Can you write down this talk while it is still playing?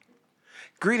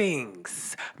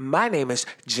Greetings. My name is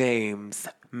James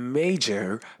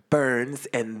Major Burns,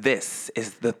 and this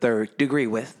is the Third Degree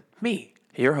with me,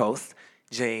 your host,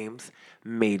 James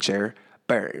Major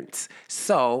Burns.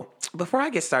 So, before I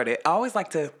get started, I always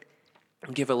like to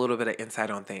give a little bit of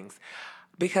insight on things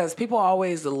because people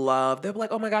always they'll be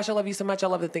like, oh my gosh, I love you so much. I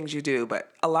love the things you do.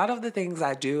 But a lot of the things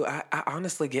I do, I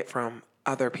honestly get from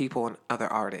other people and other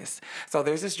artists. So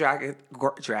there's this drag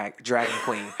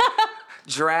queen.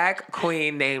 Drag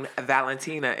queen named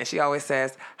Valentina, and she always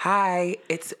says, "Hi,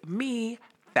 it's me,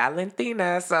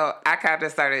 Valentina." So I kind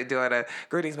of started doing a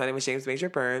greetings. My name is James Major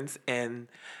Burns, and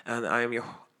I am your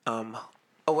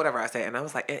or whatever I say. And I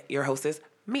was like, your host is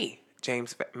me,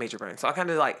 James Major Burns. So I kind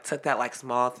of like took that like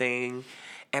small thing,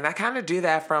 and I kind of do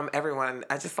that from everyone.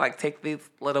 I just like take these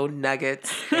little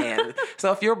nuggets, and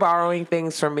so if you're borrowing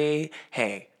things from me,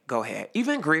 hey. Go ahead.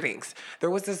 Even greetings. There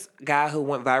was this guy who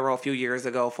went viral a few years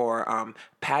ago for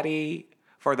Patty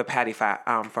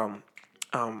from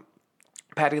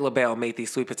Patty LaBelle made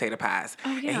these sweet potato pies.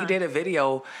 Oh, yeah. And he did a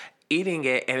video eating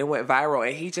it and it went viral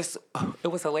and it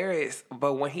was hilarious.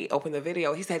 But when he opened the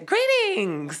video, he said,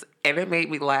 "Greetings!" And it made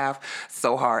me laugh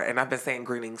so hard. And I've been saying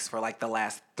greetings for like the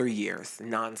last 3 years,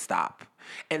 nonstop.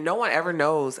 And no one ever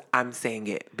knows I'm saying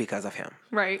it because of him.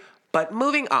 Right. But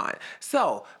moving on.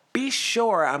 So be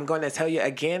sure I'm going to tell you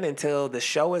again until the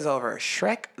show is over.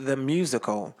 Shrek the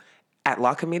Musical at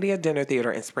La Comedia Dinner Theater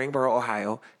in Springboro,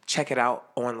 Ohio. Check it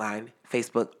out online,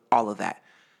 Facebook, all of that.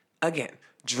 Again,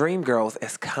 Dreamgirls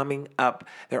is coming up.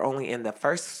 They're only in the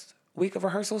first week of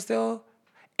rehearsal still.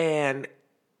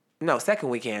 Second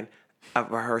weekend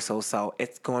of rehearsal. So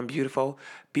it's going beautiful.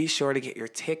 Be sure to get your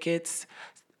tickets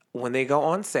when they go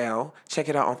on sale. Check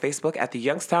it out on Facebook at the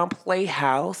Youngstown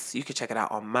Playhouse. You can check it out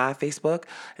on my Facebook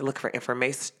and look for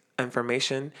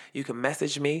information. You can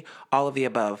message me, all of the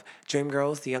above.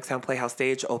 Dreamgirls, the Youngstown Playhouse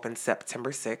stage opens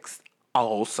September 6th.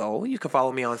 Also, you can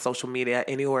follow me on social media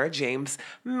anywhere, James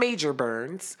Major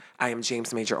Burns. I am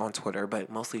James Major on Twitter, but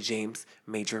mostly James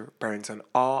Major Burns on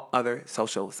all other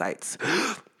social sites.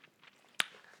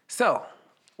 So,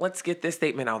 let's get this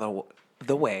statement out of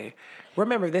the way.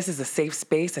 Remember, this is a safe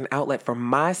space and outlet for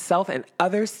myself and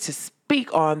others to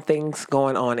speak on things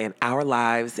going on in our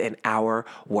lives and our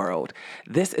world.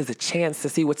 This is a chance to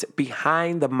see what's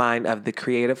behind the mind of the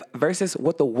creative versus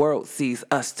what the world sees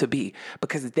us to be,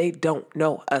 because they don't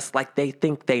know us like they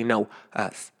think they know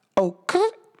us.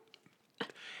 Okay?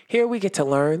 Here we get to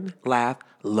learn, laugh,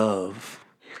 love,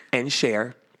 and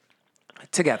share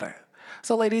together.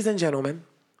 So, ladies and gentlemen,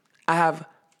 I have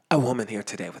a woman here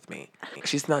today with me.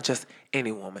 She's not just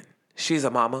any woman. She's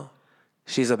a mama.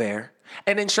 She's a bear.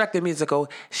 And in Shrek the Musical,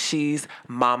 she's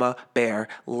Mama Bear.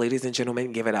 Ladies and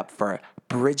gentlemen, give it up for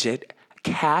Bridget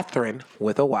Catherine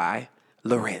with a Y,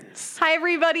 Lorenz. Hi,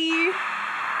 everybody.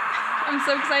 I'm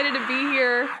so excited to be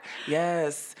here.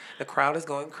 Yes, the crowd is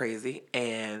going crazy,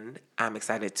 and I'm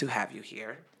excited to have you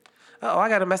here. Oh, I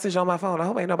got a message on my phone. I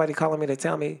hope ain't nobody calling me to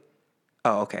tell me.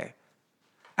 Oh, okay.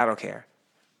 I don't care.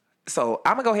 So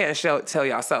I'm going to go ahead and tell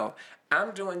y'all. So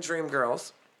I'm doing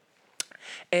Dreamgirls,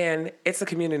 and it's a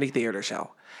community theater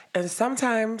show. And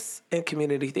sometimes in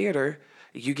community theater,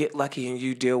 you get lucky and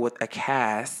you deal with a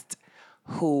cast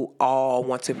who all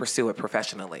want to pursue it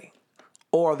professionally.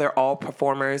 Or they're all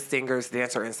performers, singers,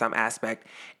 dancer in some aspect,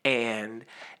 and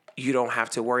you don't have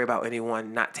to worry about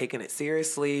anyone not taking it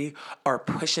seriously or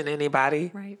pushing anybody.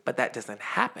 Right. But that doesn't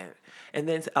happen. And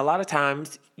then a lot of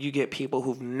times you get people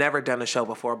who've never done a show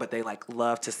before, but they like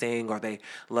love to sing or they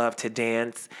love to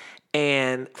dance.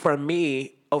 And for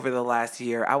me, over the last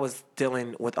year, I was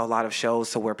dealing with a lot of shows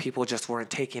so where people just weren't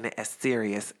taking it as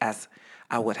serious as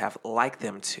I would have liked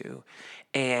them to.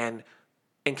 And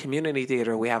in community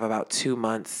theater, we have about 2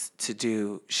 months to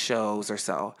do shows or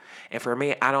so. And for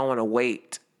me, I don't want to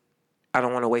wait. I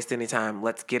don't want to waste any time.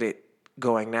 Let's get it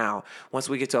going now. Once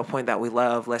we get to a point that we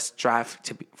love, let's strive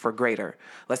for greater.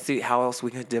 Let's see how else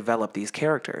we can develop these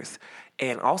characters.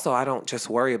 And also, I don't just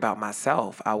worry about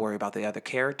myself. I worry about the other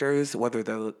characters, whether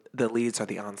the leads or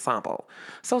the ensemble.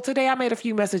 So today I made a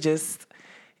few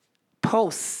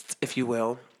posts, if you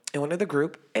will, in one of the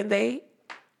group, and they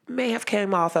may have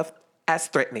came off of as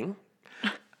threatening.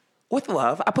 With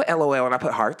love, I put LOL and I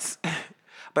put hearts,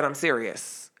 but I'm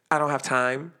serious. I don't have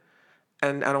time.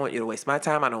 And I don't want you to waste my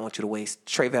time. I don't want you to waste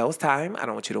Tre'vell's time. I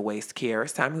don't want you to waste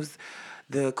Kiara's time, who's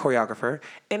the choreographer.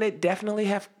 And it definitely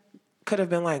could have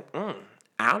been like,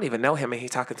 I don't even know him and he's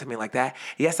talking to me like that.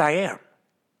 Yes, I am.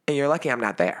 And you're lucky I'm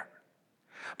not there.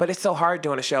 But it's so hard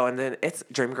doing a show. And then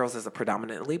Dreamgirls is a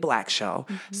predominantly Black show.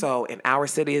 Mm-hmm. So in our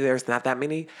city, there's not that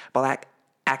many Black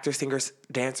actors, singers,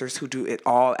 dancers who do it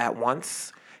all at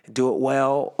once, do it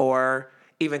well, or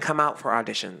even come out for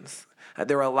auditions.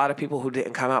 There were a lot of people who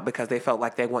didn't come out because they felt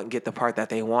like they wouldn't get the part that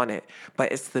they wanted.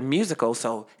 But it's the musical,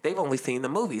 so they've only seen the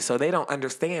movie. So they don't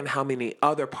understand how many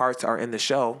other parts are in the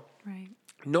show, Right.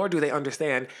 nor do they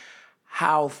understand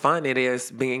how fun it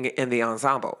is being in the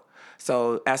ensemble.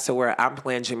 So as to where I'm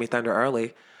playing Jimmy Thunder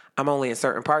Early, I'm only in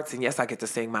certain parts, and yes, I get to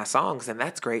sing my songs, and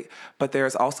that's great. But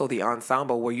there's also the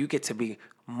ensemble where you get to be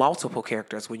multiple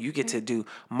characters, when you get to do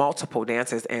multiple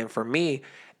dances. And for me,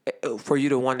 for you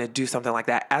to want to do something like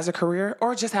that as a career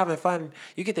or just having fun,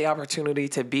 you get the opportunity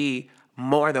to be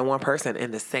more than one person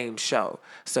in the same show.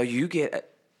 So you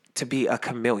get to be a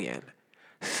chameleon.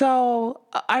 So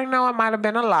I know it might have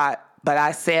been a lot, but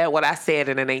I said what I said,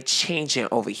 and it ain't changing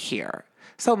over here.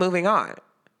 So moving on,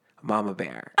 Mama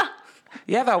Bear.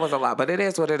 Yeah, that was a lot, but it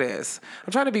is what it is.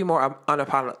 I'm trying to be more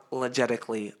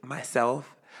unapologetically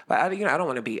myself, but I don't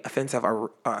want to be offensive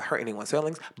or hurt anyone's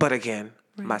feelings. But again,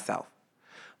 myself.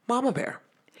 Mama Bear,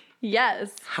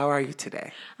 Yes. how are you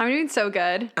today? I'm doing so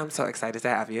good. I'm so excited to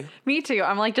have you. Me too.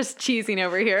 I'm like just cheesing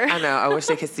over here. I know. I wish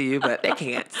they could see you, but they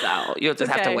can't. So you'll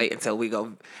just have to Okay. wait until we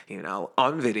go,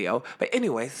 on video. But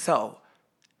anyway, so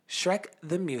Shrek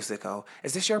the Musical.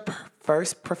 Is this your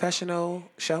first professional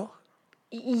show?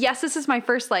 Yes, this is my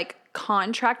first like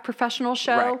contract professional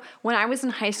show. Right. When I was in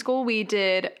high school,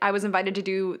 I was invited to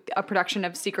do a production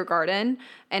of Secret Garden,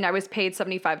 and I was paid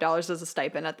 $75 as a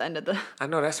stipend at the end of the. I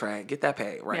know that's right. Get that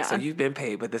paid, right? Yeah. So you've been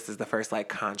paid, but this is the first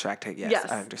contract. Yes, Yes.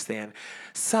 I understand.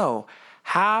 So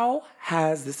how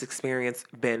has this experience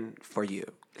been for you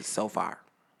so far?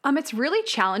 It's really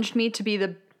challenged me to be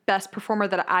the best performer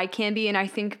that I can be, and I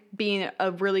think being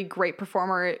a really great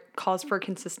performer calls for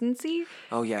consistency.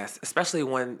 Oh, yes. Especially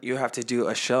when you have to do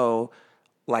a show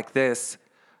like this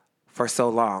for so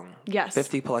long. Yes.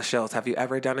 50 plus shows. Have you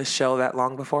ever done a show that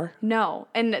long before? No,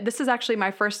 and this is actually my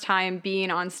first time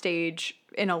being on stage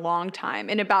in a long time,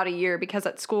 in about a year, because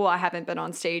at school I haven't been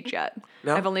on stage yet.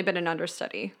 No? I've only been an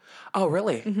understudy. Oh,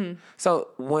 really? Mm-hmm. So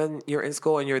when you're in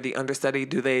school and you're the understudy,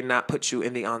 do they not put you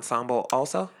in the ensemble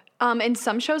also? In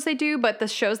some shows they do, but the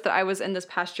shows that I was in this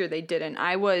past year, they didn't.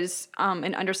 I was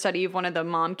an understudy of one of the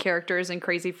mom characters in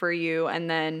Crazy for You, and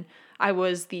then I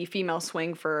was the female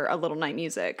swing for A Little Night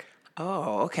Music.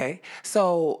 Oh, okay.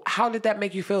 So how did that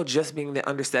make you feel, just being the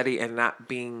understudy and not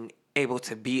being able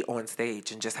to be on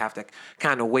stage and just have to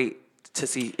kind of wait to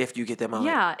see if you get them on?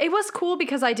 Yeah, it was cool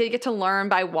because I did get to learn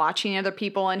by watching other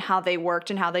people and how they worked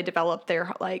and how they developed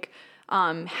their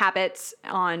habits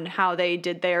on how they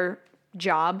did their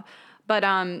job. But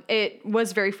it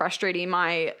was very frustrating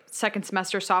my second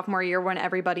semester sophomore year when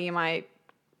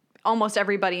almost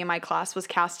everybody in my class was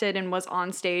casted and was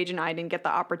on stage, and I didn't get the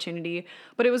opportunity.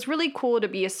 But it was really cool to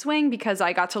be a swing because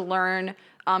I got to learn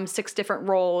 6 different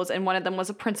roles, and one of them was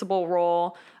a principal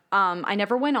role. I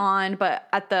never went on, but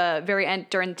at the very end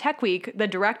during Tech Week, the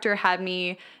director had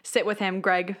me sit with him,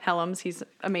 Greg Helms. He's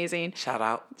amazing. Shout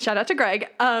out. Shout out to Greg.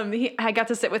 I got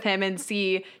to sit with him and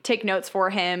take notes for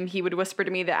him. He would whisper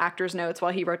to me the actor's notes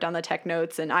while he wrote down the tech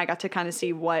notes, and I got to kind of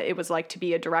see what it was like to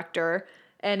be a director.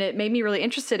 And it made me really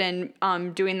interested in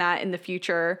doing that in the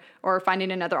future, or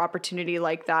finding another opportunity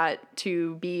like that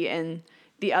to be in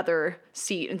the other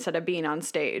seat instead of being on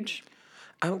stage.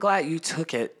 I'm glad you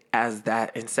took it as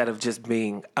that instead of just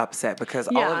being upset, because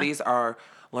all Yeah. of these are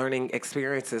learning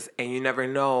experiences, and you never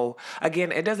know.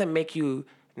 Again, it doesn't make you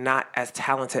not as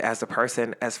talented as a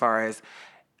person, as far as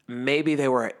maybe they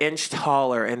were an inch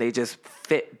taller and they just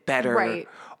fit better. Right.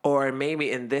 Or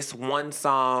maybe in this one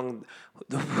song,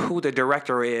 who the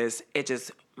director is, it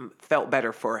just felt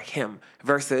better for him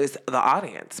versus the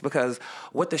audience, because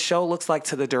what the show looks like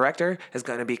to the director is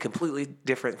going to be completely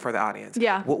different for the audience.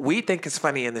 Yeah. What we think is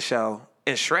funny in the show,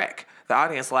 in Shrek, the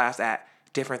audience laughs at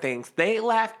different things. They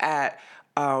laugh at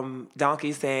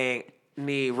Donkey saying,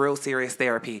 need real serious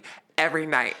therapy every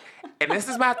night. And this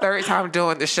is my 3rd time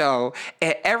doing the show.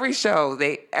 And every time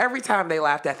they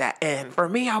laughed at that. And for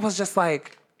me, I was just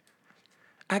like,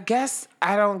 I guess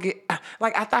I don't get,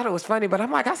 I thought it was funny, but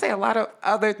I'm like, I say a lot of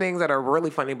other things that are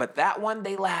really funny, but that one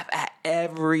they laugh at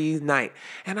every night.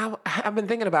 And I've been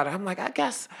thinking about it. I'm like, I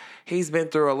guess he's been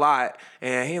through a lot.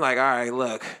 And he like, all right,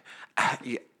 look,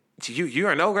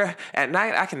 you're an ogre. At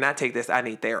night, I cannot take this. I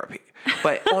need therapy.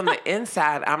 But on the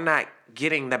inside, I'm not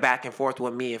getting the back and forth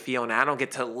with me and Fiona. I don't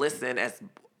get to listen as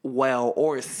well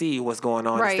or see what's going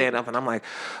on and stand up. And I'm like,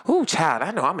 ooh, child, I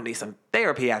know I'm going to need some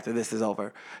therapy after this is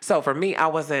over. So for me,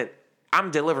 I'm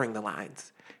delivering the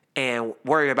lines and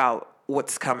worried about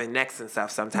what's coming next and stuff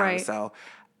sometimes. Right. So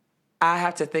I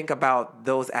have to think about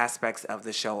those aspects of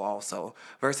the show also,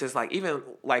 versus even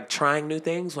trying new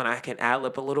things when I can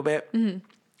ad-lib a little bit.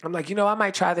 Mm-hmm. I'm like, I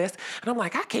might try this. And I'm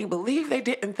like, I can't believe they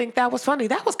didn't think that was funny.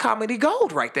 That was comedy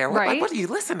gold right there. Right? Like, what are you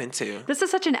listening to? This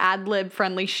is such an ad-lib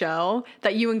friendly show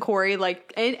that you and Corey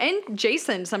and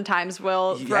Jason sometimes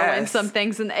will throw in Yes. some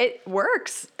things and it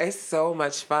works. It's so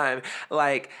much fun.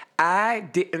 Like, I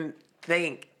didn't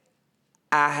think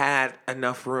I had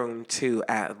enough room to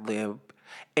ad lib.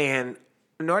 And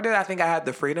nor did I think I had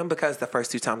the freedom, because the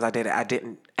first 2 times I did it, I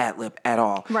didn't ad lib at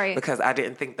all. Right. Because I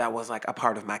didn't think that was like a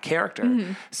part of my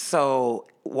character. So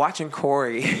watching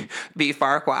Corey be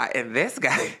Farquaad and this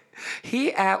guy,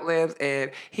 he ad libs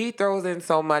and he throws in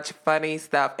so much funny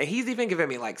stuff. And he's even giving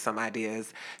me like some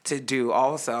ideas to do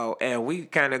also. And we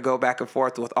kind of go back and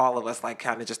forth with all of us, like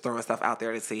kind of just throwing stuff out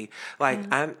there to see. Like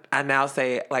I now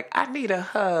say, like, I need a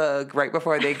hug right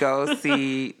before they go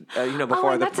see,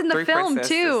 before and the that's in the Three film, Princesses.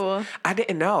 too. I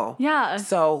didn't know. Yeah.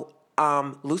 So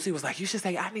Lucy was like, you should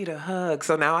say, I need a hug.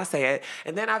 So now I say it.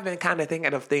 And then I've been kind of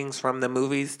thinking of things from the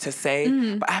movies to say,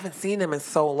 but I haven't seen them in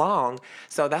so long.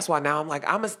 So that's why now I'm like,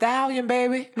 I'm a stallion,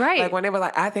 baby. Right. Like when they were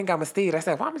like, I think I'm a steed, I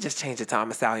said, well, I'm going to just change it to I'm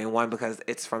a stallion, one, because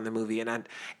it's from the movie. And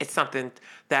it's something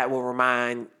that will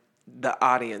remind the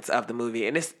audience of the movie.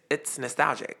 And it's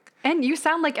nostalgic. And you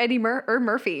sound like Eddie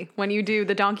Murphy when you do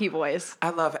the donkey voice.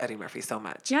 I love Eddie Murphy so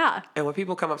much. Yeah. And when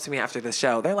people come up to me after the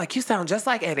show, they're like, you sound just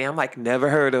like Eddie. I'm like, never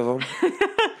heard of him.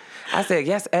 I said,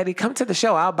 yes, Eddie, come to the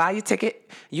show. I'll buy you a ticket,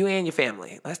 you and your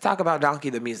family. Let's talk about Donkey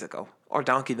the musical or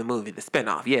Donkey the movie, the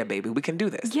spinoff. Yeah, baby, we can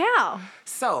do this. Yeah.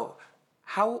 So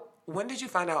when did you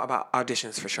find out about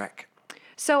auditions for Shrek?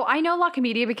 So I know La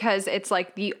Comedia because it's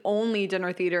like the only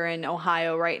dinner theater in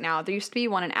Ohio right now. There used to be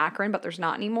one in Akron, but there's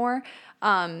not anymore.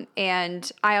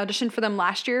 And I auditioned for them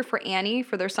last year for Annie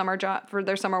for their summer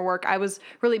work. I was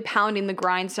really pounding the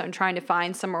grindstone trying to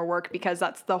find summer work because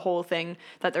that's the whole thing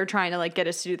that they're trying to like get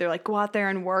us to do. They're like, go out there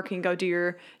and work and go do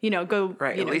your,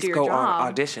 Right, at least do your go job.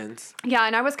 on auditions. Yeah,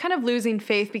 and I was kind of losing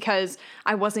faith because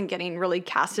I wasn't getting really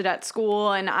casted at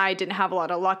school and I didn't have a lot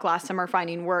of luck last summer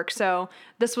finding work. So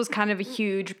this was kind of a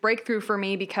huge breakthrough for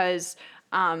me because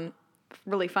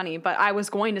really funny, but I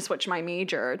was going to switch my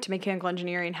major to mechanical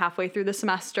engineering halfway through the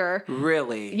semester.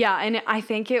 Really? Yeah, and I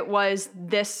think it was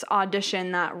this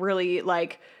audition that really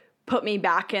like put me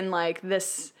back in like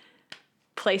this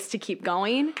place to keep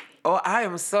going. Oh, I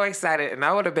am so excited, and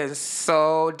I would have been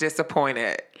so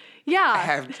disappointed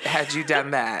Yeah. had you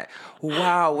done that.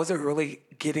 Wow, was it really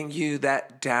getting you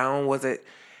that down?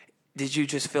 Did you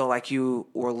just feel like you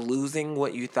were losing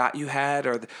what you thought you had,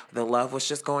 or the love was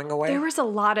just going away? There was a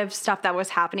lot of stuff that was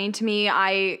happening to me.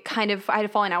 I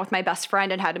had fallen out with my best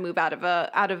friend and had to move out of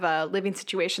a living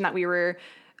situation that we were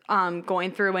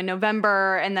going through in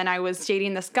November. And then I was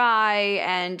dating this guy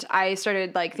and I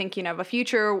started like thinking of a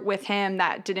future with him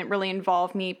that didn't really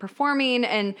involve me performing.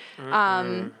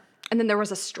 And then there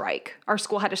was a strike. Our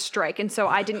school had a strike. And so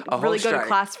I didn't really go to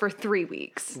class for 3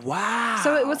 weeks. Wow.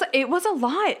 So it was a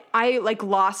lot. I like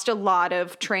lost a lot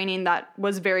of training that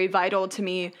was very vital to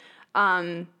me.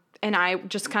 And I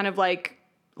just kind of like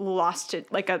lost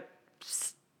it, like a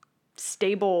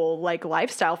stable like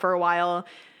lifestyle for a while.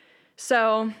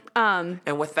 So,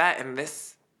 and with that, in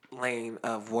this lane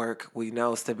of work, we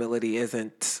know stability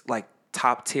isn't like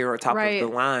top tier or top of the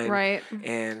line. Right.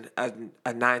 And a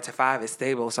 9-to-5 is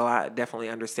stable. So I definitely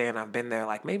understand. I've been there.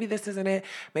 Like, maybe this isn't it.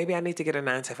 Maybe I need to get a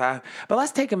 9-to-5. But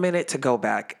let's take a minute to go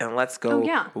back and let's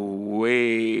go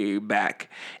way back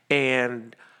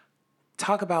and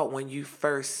talk about when you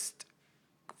first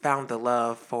found the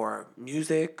love for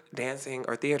music, dancing,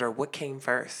 or theater. What came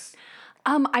first?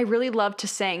 I really loved to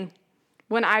sing.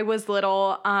 When I was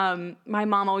little, my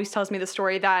mom always tells me the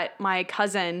story that my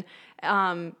cousin,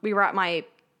 we were at my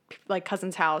like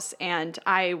cousin's house and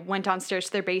I went downstairs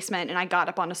to their basement and I got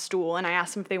up on a stool and I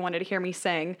asked them if they wanted to hear me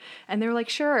sing. And they were like,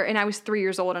 sure. And I was 3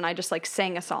 years old and I just like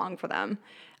sang a song for them.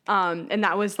 And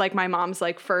that was like my mom's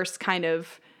like first kind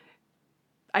of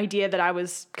idea that I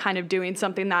was kind of doing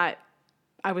something that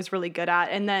I was really good at.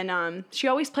 And then she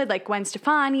always played like Gwen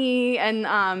Stefani and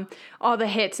all the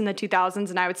hits in the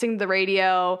 2000s. And I would sing to the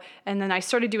radio. And then I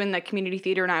started doing the community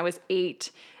theater when I was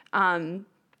 8.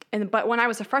 But when I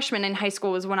was a freshman in high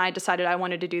school was when I decided I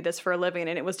wanted to do this for a living.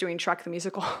 And it was doing Shrek the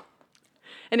Musical.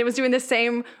 And it was doing the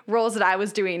same roles that I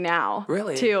was doing now.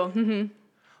 Really? Too. Mm-hmm.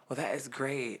 Well, that is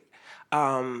great.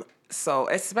 So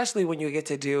especially when you get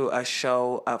to do a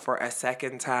show for a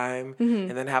second time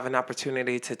and then have an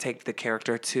opportunity to take the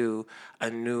character to a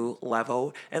new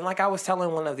level. And like I was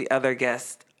telling one of the other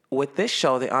guests, with this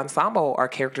show, the ensemble are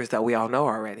characters that we all know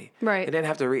already. Right. They didn't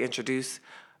have to reintroduce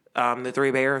the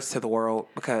Three Bears to the world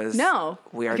because we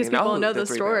already because people know know who the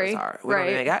Three story. Bears are. We don't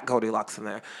even got Goldilocks in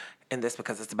there. in this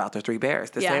because it's about the three bears.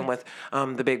 The Yeah. same with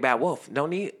the Big Bad Wolf. No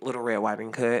need Little Red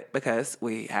Riding Hood because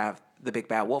we have the Big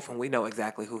Bad Wolf and we know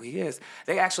exactly who he is.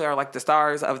 They actually are like the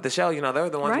stars of the show. You know,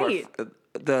 they're the ones Right. who are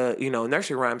the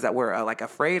nursery rhymes that we're like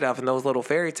afraid of, and those little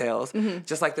fairy tales, Mm-hmm.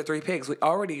 just like the Three Pigs. We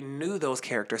already knew those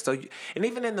characters. So, and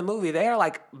even in the movie, they are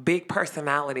like big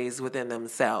personalities within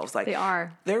themselves. Like They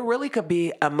are. There really could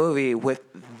be a movie with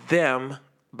them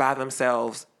by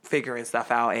themselves figuring stuff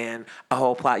out and a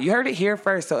whole plot. You heard it here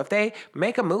first. So if they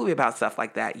make a movie about stuff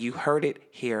like that, you heard it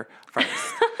here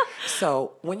first.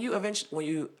 So when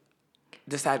you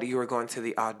decided you were going to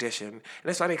the audition, and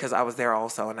it's funny because I was there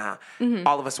also, and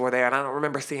all of us were there, and I don't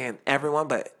remember seeing everyone,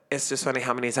 but it's just funny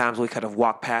how many times we could have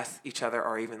walked past each other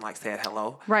or even like said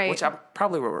hello. Right. Which I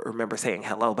probably remember saying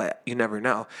hello, but you never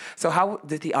know. So how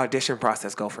did the audition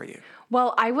process go for you?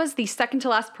 Well, I was the second to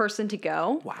last person to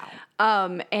go.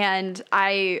 Wow. And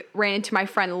I ran into my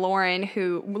friend Lauren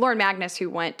Magnus, who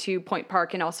went to Point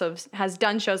Park and also has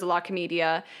done shows at La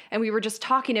Comedia. And we were just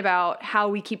talking about how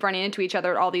we keep running into each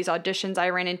other at all these auditions. I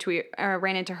ran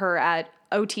into her at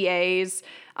OTAs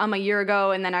a year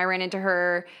ago, and then I ran into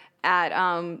her at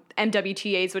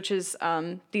MWTAs, which is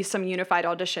some unified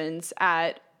auditions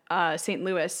at St.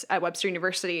 Louis at Webster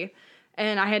University.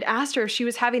 And I had asked her if she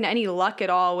was having any luck at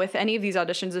all with any of these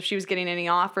auditions, if she was getting any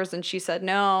offers, and she said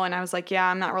no. And I was like, yeah,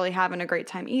 I'm not really having a great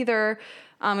time either.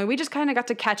 And we just kind of got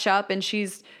to catch up, and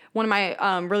she's one of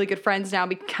my really good friends now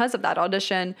because of that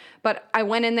audition. But I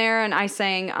went in there and I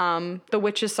sang the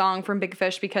Witch's song from Big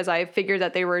Fish because I figured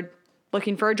that they were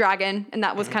looking for a dragon, and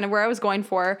that was kind of where I was going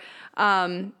for.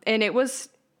 And it was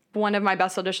one of my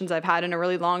best auditions I've had in a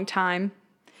really long time.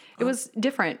 It was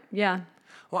different, yeah.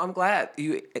 Well, I'm glad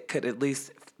you could at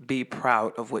least be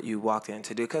proud of what you walked in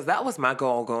to do, because that was my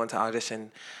goal going to audition.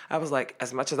 I was like,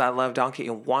 as much as I love Donkey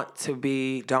and want to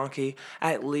be Donkey,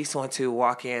 I at least want to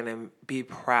walk in and be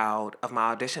proud of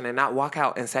my audition and not walk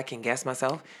out and second guess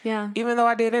myself. Yeah. Even though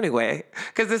I did anyway,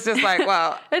 because it's just like,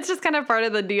 well, It's just kind of part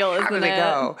of the deal, isn't how did it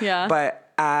go? Yeah.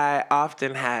 But I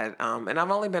often had, and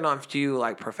I've only been on few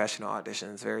like professional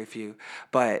auditions, very few,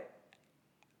 but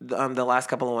the last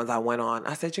couple of ones I went on,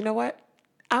 I said, you know what?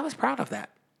 I was proud of that.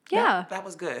 Yeah. That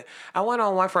was good. I went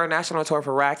on one for a national tour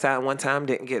for Ragtime one time,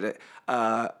 didn't get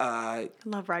I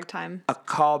love Ragtime. a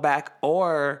call back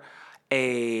or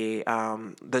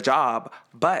the job,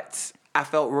 but I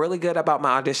felt really good about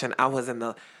my audition. I was in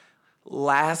the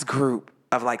last group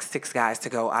of like 6 guys to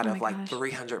go out of like gosh.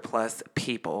 300 plus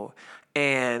people.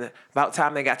 And about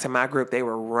time they got to my group, they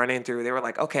were running through. They were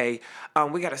like, okay,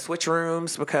 we got to switch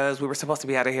rooms because we were supposed to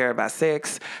be out of here about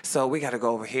 6. So we got to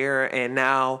go over here. And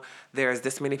now there's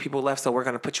this many people left. So we're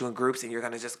going to put you in groups and you're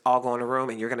going to just all go in a room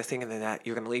and you're going to sing. And then that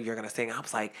you're going to leave, you're going to sing. I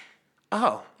was like,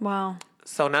 oh, Wow.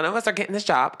 so none of us are getting this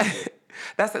job.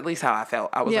 That's at least how I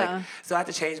felt. I was Yeah. like, so I had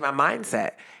to change my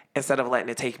mindset. Instead of letting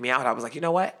it take me out, I was like, you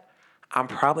know what? I'm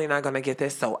probably not going to get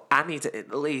this. So I need to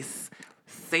at least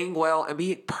sing well and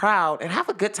be proud and have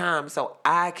a good time so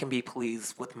I can be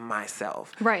pleased with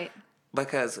myself. Right.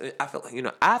 Because I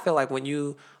feel like when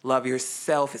you love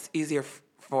yourself, it's easier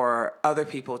for other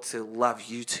people to love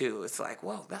you too. It's like,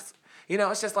 whoa, that's,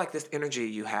 it's just like this energy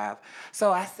you have.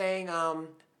 So I sang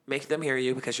Make Them Hear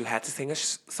You because you had to sing a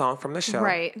song from the show.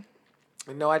 Right.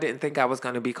 No, I didn't think I was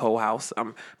going to be Cole House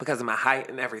because of my height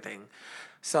and everything.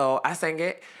 So I sang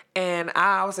it, and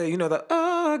I was saying, the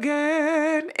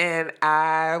again, and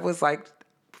I was like,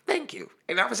 thank you.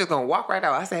 And I was just going to walk right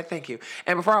out. I said, thank you.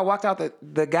 And before I walked out,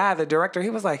 the guy, the director, he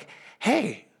was like,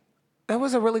 hey, that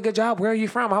was a really good job. Where are you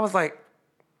from? I was like,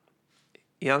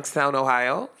 Youngstown,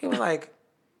 Ohio. He was like,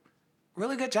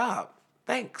 really good job.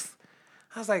 Thanks.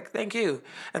 I was like, thank you.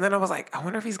 And then I was like, I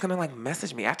wonder if he's going to like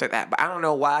message me after that. But I don't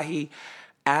know why he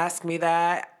asked me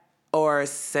that or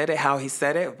said it how he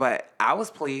said it, but I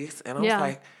was pleased. And I was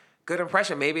like, good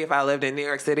impression. Maybe if I lived in New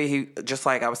York City, he, just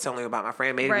like I was telling you about my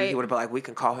friend, maybe he would have been like, we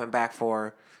can call him back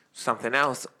for something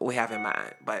else we have in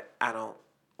mind. But I don't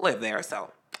live there,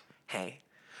 so hey.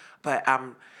 But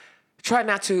I'm trying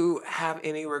not to have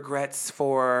any regrets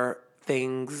for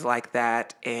things like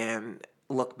that and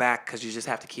look back, because you just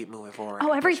have to keep moving forward.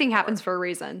 Oh, everything happens for a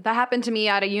reason. That happened to me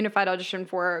at a unified audition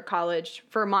for college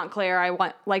for Montclair. I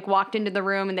walked into the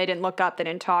room and they didn't look up. They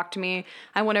didn't talk to me.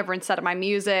 I went over and set up my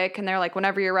music and they're like,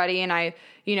 whenever you're ready. And I,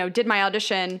 did my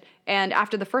audition. And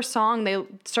after the first song, they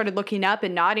started looking up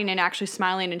and nodding and actually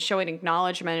smiling and showing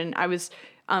acknowledgement. And I was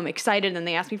excited. And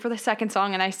they asked me for the second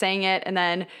song and I sang it. And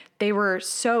then they were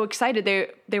so excited.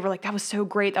 They were like, that was so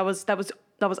great. That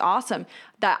was awesome,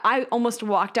 that I almost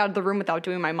walked out of the room without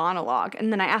doing my monologue.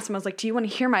 And then I asked him, I was like, do you want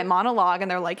to hear my monologue?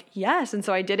 And they're like, yes. And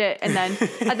so I did it. And then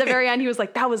at the very end, he was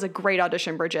like, that was a great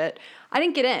audition, Bridget. I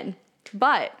didn't get in,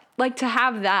 but like to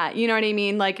have that, you know what I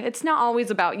mean? Like it's not always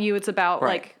about you. It's about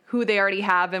Right. like who they already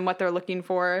have and what they're looking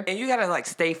for. And you gotta like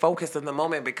stay focused in the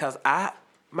moment because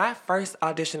my first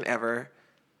audition ever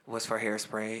was for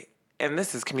Hairspray. And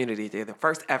this is community theater,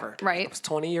 first ever. Right. I was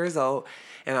 20 years old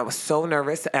and I was so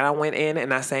nervous. And I went in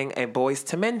and I sang a Boys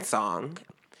to Men song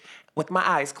with my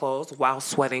eyes closed while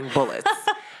sweating bullets.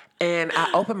 And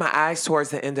I opened my eyes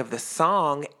towards the end of the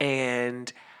song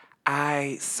and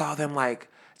I saw them like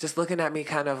just looking at me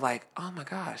kind of like, oh my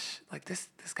gosh, like this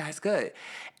guy's good.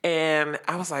 And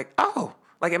I was like, oh,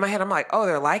 like in my head, I'm like, oh,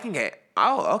 they're liking it.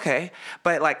 Oh, okay.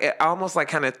 But like it almost like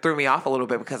kind of threw me off a little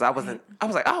bit because I was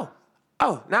like, oh,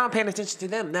 now I'm paying attention to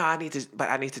them. Now I need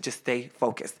to just stay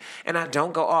focused. And I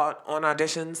don't go on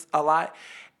auditions a lot.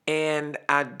 And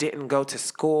I didn't go to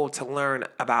school to learn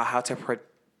about how to,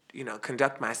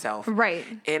 conduct myself Right.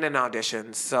 in an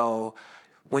audition. So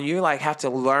when you like have to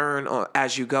learn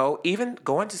as you go, even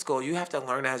going to school, you have to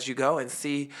learn as you go and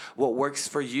see what works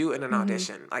for you in an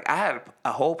audition. Like I had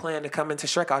a whole plan to come into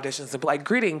Shrek auditions and be like,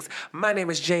 greetings, my name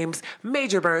is James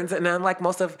Major Burns. And unlike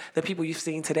most of the people you've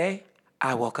seen today,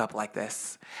 I woke up like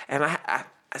this. And I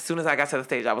as soon as I got to the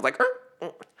stage, I was like,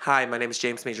 hi, my name is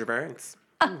James Major Burns.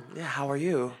 Yeah, how are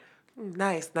you?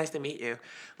 Nice to meet you.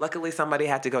 Luckily, somebody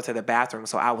had to go to the bathroom,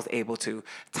 so I was able to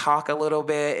talk a little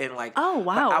bit and like. Oh,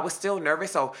 wow. I was still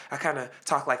nervous, so I kind of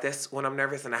talk like this when I'm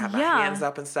nervous, and I have my Yeah. hands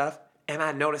up and stuff. And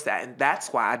I noticed that, and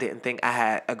that's why I didn't think I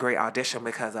had a great audition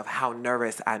because of how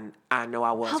nervous I know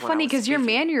I was. How when funny, because because your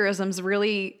mannerisms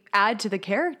really add to the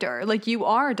character. Like you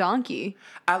are a donkey.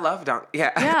 I love Dunk.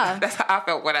 Yeah. Yeah. That's how I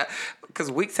felt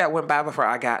because weeks had went by before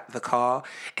I got the call.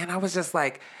 And I was just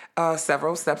like,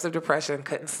 several steps of depression,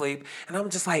 couldn't sleep. And I'm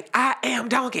just like, I am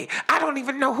Donkey. I don't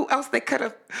even know who else they could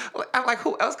have. I'm like,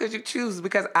 who else could you choose?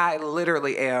 Because I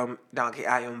literally am Donkey.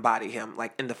 I embody him,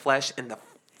 like in the flesh, in the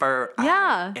fur.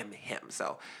 Yeah. I am him.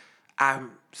 So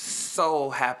I'm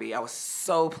so happy. I was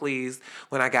so pleased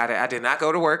when I got it. I did not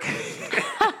go to work.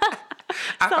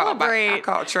 I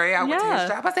called Trey. I went to his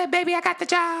job. I said, baby, I got the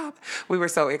job. We were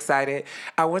so excited.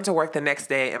 I went to work the next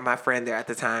day, and my friend there at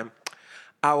the time,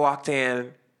 I walked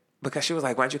in because she was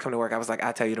like, why don't you come to work? I was like,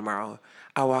 I'll tell you tomorrow.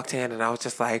 I walked in, and I was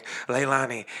just like,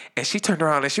 Leilani. And she turned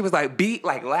around, and she was like, B,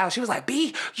 like loud. She was like,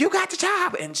 B, you got the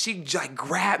job. And she like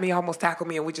grabbed me, almost tackled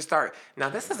me, and we just started. Now,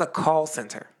 this is a call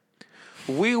center.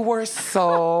 We were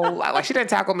so like she didn't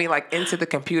tackle me like into the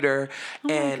computer,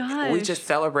 and we gosh. just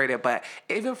celebrated. But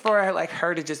even for like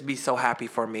her to just be so happy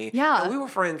for me, Yeah. And we were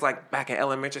friends like back in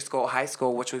elementary school, high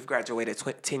school, which we've graduated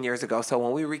 10 years ago. So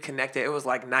when we reconnected, it was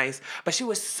like nice. But she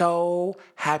was so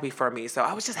happy for me, so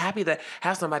I was just happy to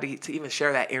have somebody to even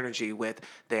share that energy with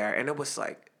there, and it was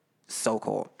like so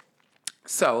cool.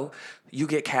 So you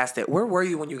get casted. Where were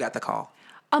you when you got the call?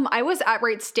 I was at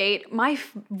Wright State. My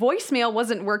voicemail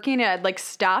wasn't working. It had like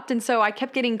stopped. And so I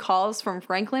kept getting calls from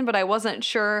Franklin, but I wasn't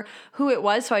sure who it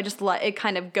was. So I just let it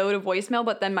kind of go to voicemail,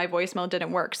 but then my voicemail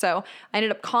didn't work. So I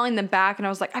ended up calling them back and I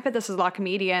was like, I bet this is La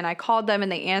Comedia. And I called them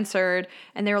and they answered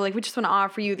and they were like, we just want to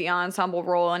offer you the ensemble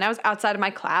role. And I was outside of my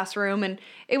classroom and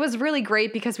it was really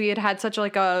great because we had such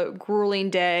like a grueling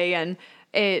day and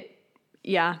it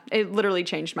literally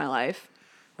changed my life.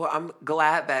 Well, I'm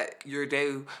glad that your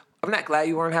day. I'm not glad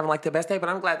you weren't having like the best day, but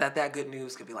I'm glad that good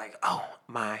news could be like, oh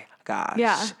my gosh.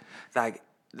 Yeah. Like,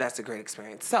 that's a great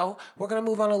experience. So we're going to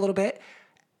move on a little bit.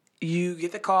 You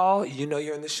get the call, you know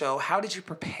you're in the show. How did you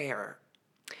prepare?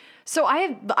 So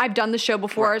I've done the show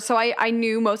before, so I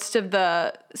knew most of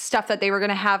the stuff that they were going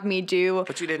to have me do.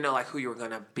 But you didn't know like who you were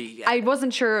going to be yet. I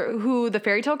wasn't sure who the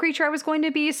fairy tale creature I was going to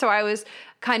be, so I was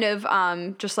kind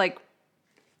of just like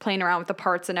playing around with the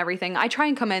parts and everything. I try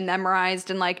and come in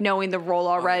memorized and like knowing the role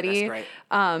already. That's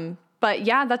great. But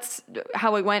yeah, that's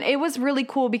how it went. It was really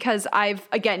cool because I've,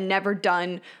 again, never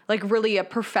done like really a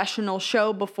professional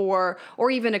show before or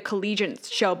even a collegiate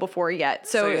show before yet.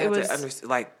 So you it had was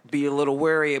to be a little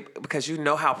wary because you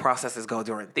know how processes go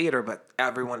during theater, but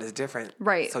everyone is different.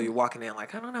 Right. So you're walking in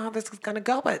like, I don't know how this is going to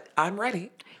go, but I'm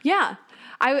ready. Yeah.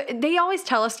 They always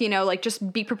tell us, like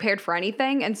just be prepared for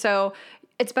anything. And so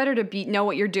it's better to know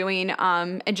what you're doing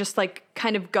and just like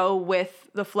kind of go with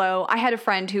the flow. I had a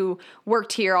friend who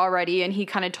worked here already and he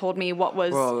kind of told me what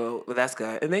was. Well, that's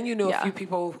good. And then you knew Yeah. a few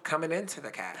people coming into the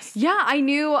cast. Yeah, I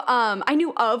knew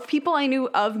of people. I knew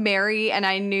of Mary and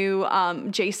I knew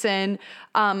Jason.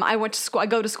 I went to school. I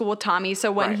go to school with Tommy.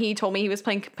 So when Right. he told me he was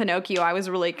playing Pinocchio, I was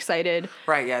really excited.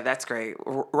 Right, yeah, that's great.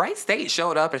 Wright State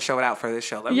showed up and showed out for this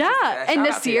show. Let me Yeah, just say that. and Shout out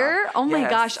to Nasir. y'all. Oh my Yes.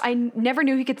 gosh, I never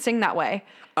knew he could sing that way.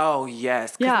 Oh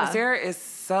yes, because Yeah. Nasir is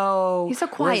so He's so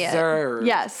quiet. words.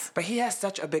 Yes. But he has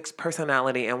such a big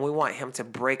personality, and we want him to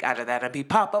break out of that and be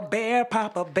Papa Bear,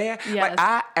 Papa Bear. Yes.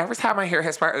 Like, every time I hear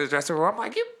his part in the dressing room, I'm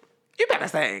like, you better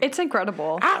sing. It's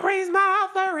incredible. I raise my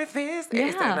furry fist.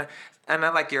 Yeah. And I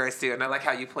like yours too, and I like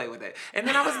how you play with it. And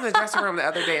then I was in the dressing room the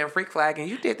other day in Freak Flag, and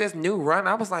you did this new run.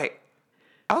 I was like,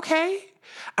 okay.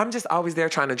 I'm just always there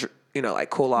trying to, like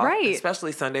cool off. Right.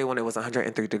 Especially Sunday when it was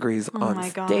 103 degrees on my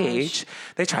stage. gosh.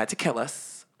 They tried to kill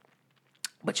us.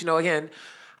 But again,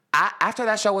 after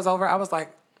that show was over, I was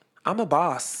like, I'm a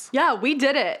boss. Yeah, we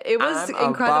did it. It was I'm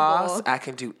incredible. a boss. I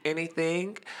can do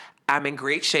anything. I'm in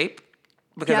great shape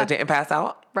because I didn't pass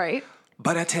out. Right.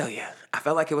 But I tell you, I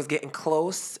felt like it was getting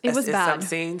close. It was in bad. Some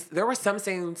scenes. There were some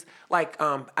scenes, like,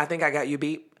 I think I Got You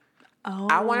Beat. Oh.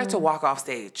 I wanted to walk off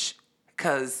stage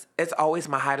because it's always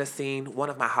my hottest scene, one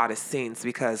of my hottest scenes,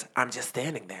 because I'm just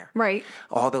standing there. Right.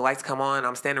 All the lights come on.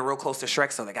 I'm standing real close to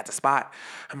Shrek, so they got the spot.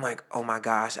 I'm like, oh my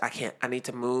gosh, I need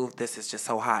to move. This is just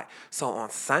so hot. So on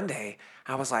Sunday,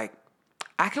 I was like,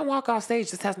 I can walk off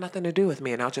stage. This has nothing to do with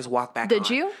me, and I'll just walk back Did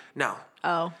on. you? No.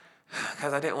 Oh.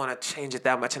 Because I didn't want to change it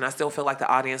that much. And I still feel like the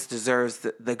audience deserves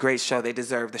the great show. They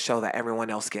deserve the show that everyone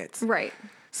else gets. Right.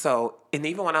 So, and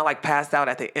even when I passed out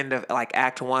at the end of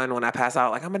Act 1, when I passed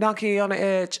out, I'm a donkey on the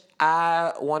edge,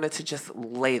 I wanted to just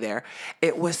lay there.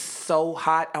 It was so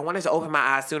hot. I wanted to open my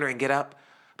eyes sooner and get up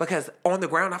because on the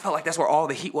ground, I felt like that's where all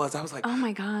the heat was. I was like, Oh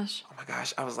my gosh. oh my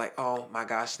gosh. I was like, oh my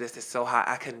gosh, this is so hot.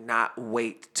 I could not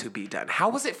wait to be done. How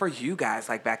was it for you guys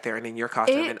back there and in your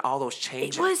costume and all those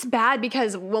changes? It was bad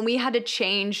because when we had to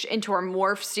change into our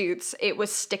morph suits, it was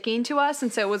sticking to us.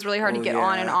 And so it was really hard to get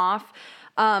on and off.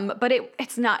 But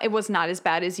it was not as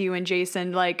bad as you and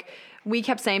Jason. We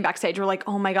kept saying backstage, we're like,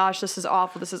 oh my gosh, this is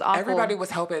awful. This is awful. Everybody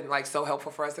was helping, so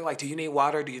helpful for us. They're like, do you need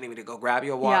water? Do you need me to go grab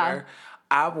your water? Yeah.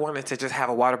 I wanted to just have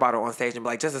a water bottle on stage and be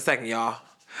like, just a second, y'all.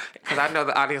 Because I know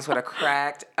the audience would have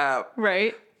cracked up.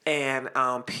 Right. And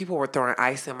people were throwing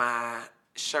ice in my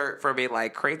shirt for me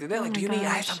crazy. They're like, do you need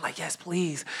ice? I'm like, yes,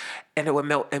 please. And it would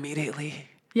melt immediately.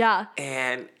 Yeah.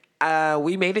 And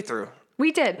we made it through.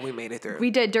 We did. We made it through.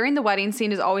 We did. During the wedding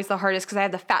scene is always the hardest because I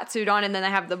have the fat suit on and then I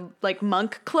have the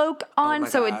monk cloak on,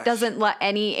 so it doesn't let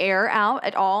any air out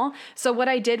at all. So what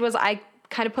I did was I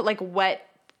kind of put wet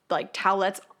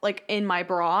towelettes in my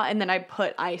bra, and then I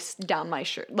put ice down my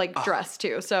shirt dress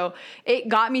too. So it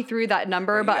got me through that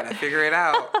number. You but gotta figure it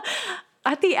out.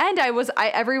 At the end,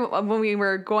 when we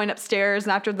were going upstairs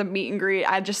and after the meet and greet,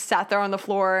 I just sat there on the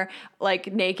floor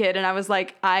naked, and I was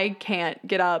like, I can't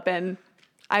get up, and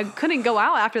I couldn't go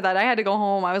out after that. I had to go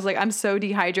home. I was like, I'm so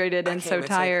dehydrated and so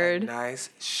tired. Take a nice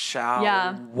shower.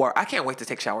 Yeah. I can't wait to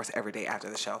take showers every day after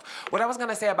the show. What I was going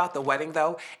to say about the wedding,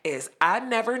 though, is I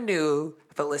never knew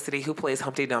Felicity, who plays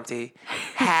Humpty Dumpty,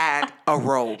 had a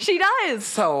robe. She does.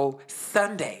 So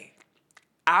Sunday,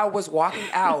 I was walking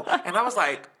out, and I was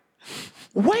like,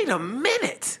 wait a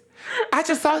minute. I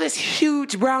just saw this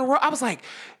huge brown robe. I was like,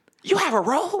 you have a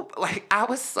robe? I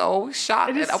was so shocked.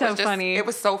 It is so funny. It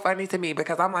was so funny to me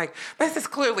because I'm like, this is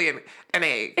clearly an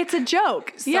egg. It's a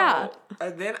joke. So, yeah.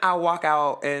 Then I walk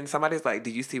out and somebody's like, do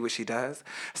you see what she does?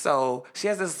 So she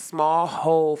has this small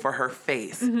hole for her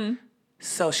face. Mm-hmm.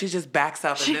 So she just backs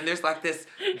up and then there's this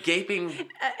gaping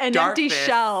an empty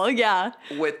shell. Yeah.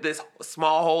 With this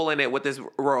small hole in it with this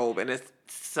robe. And it's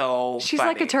so She's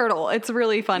funny. like a turtle. It's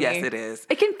really funny. Yes, it is.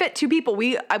 It can fit two people.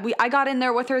 I got in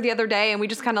there with her the other day and we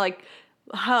just kind of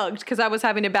hugged because I was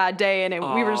having a bad day and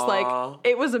we were just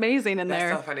it was amazing in there.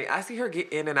 That's so funny. I see her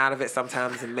get in and out of it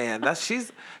sometimes, and man,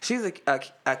 she's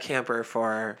a camper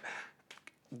for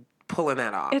pulling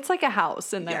that off. It's like a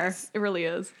house in there. Yes. It really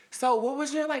is. So what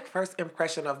was your first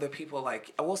impression of the people?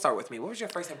 We'll start with me. What was your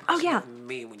first impression of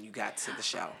me when you got to the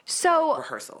show? So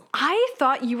rehearsal. I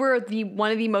thought you were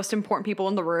one of the most important people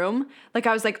in the room.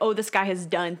 I was like, oh, this guy has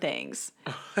done things.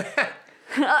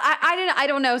 I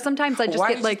don't know. Sometimes I just Why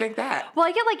get did you think that? Well,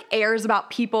 I get airs about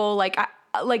people.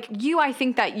 I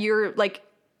think that you're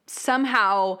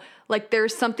somehow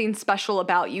there's something special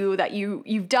about you that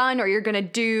you've done or you're gonna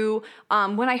do.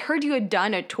 When I heard you had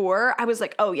done a tour, I was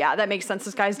like, oh yeah, that makes sense.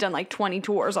 This guy's done 20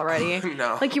 tours already.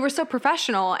 No. You were so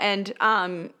professional, and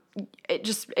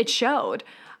it showed.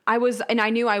 I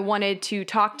knew I wanted to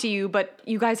talk to you, but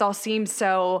you guys all seemed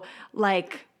so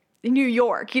New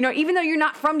York, even though you're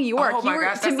not from New York. Oh my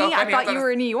gosh, to that's me, so I funny. thought you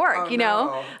were in New York, Oh,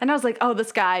 no. And I was like, oh,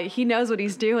 this guy, he knows what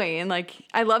he's doing. And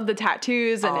I love the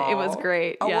tattoos, and it was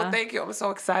great. Oh, yeah. well, thank you. I'm so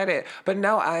excited. But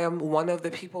no, I am one of the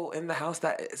people in the house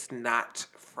that is not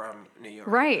from New York.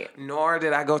 Right. Nor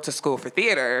did I go to school for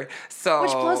theater. So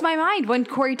Which blows my mind when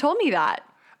Corey told me that.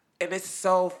 And it's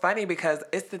so funny because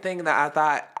it's the thing that I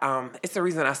thought, it's the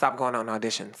reason I stopped going on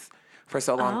auditions for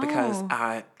so long because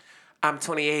I'm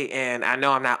 28 and I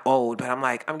know I'm not old, but I'm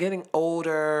like, I'm getting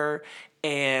older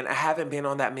and I haven't been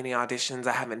on that many auditions.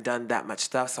 I haven't done that much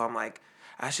stuff. So I'm like,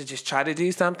 I should just try to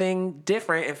do something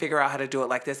different and figure out how to do it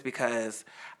like this because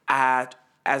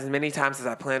as many times as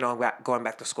I planned on going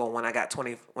back to school, when I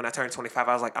turned 25,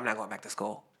 I was like, I'm not going back to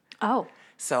school. Oh.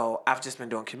 So I've just been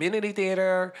doing community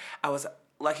theater. I was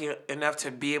lucky enough to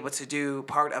be able to do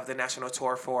part of the national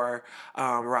tour for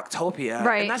Rocktopia.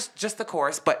 Right. And that's just the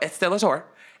chorus, but it's still a tour.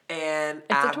 And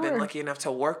I've been lucky enough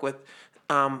to work with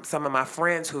some of my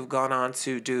friends who've gone on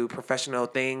to do professional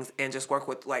things and just work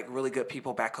with like really good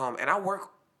people back home. And I work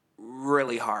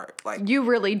really hard. Like you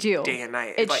really do. Day and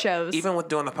night. It like, shows. Even with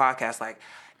doing the podcast, like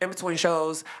in between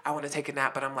shows, I want to take a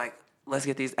nap, but I'm like, let's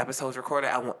get these episodes recorded.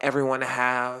 I want everyone to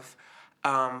have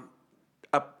a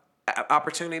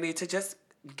opportunity to just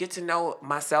get to know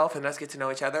myself and us get to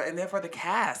know each other, and then for the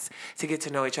cast to get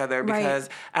to know each other because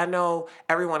I know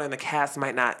everyone in the cast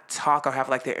might not talk or have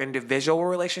like their individual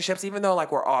relationships, even though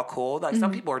like we're all cool. Like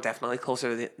some people are definitely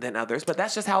closer than others, but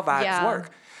that's just how vibes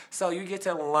work. So you get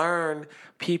to learn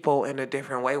people in a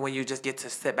different way when you just get to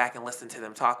sit back and listen to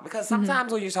them talk. Because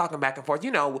sometimes when you're talking back and forth,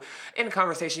 you know, in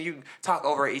conversation, you talk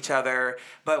over each other.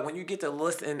 But when you get to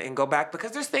listen and go back,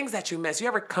 because there's things that you miss. You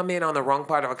ever come in on the wrong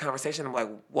part of a conversation and I'm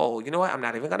like, whoa, you know what? I'm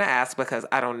not even going to ask because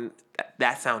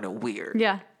that sounded weird.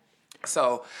 Yeah.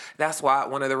 So that's why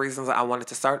one of the reasons I wanted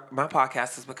to start my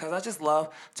podcast is because I just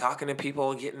love talking to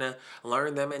people, getting to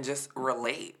learn them and just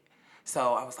relate.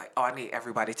 So I was like, I need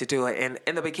everybody to do it. And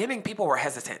in the beginning, people were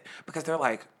hesitant because they're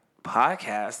like,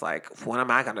 podcast? Like, what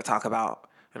am I going to talk about?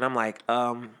 And I'm like,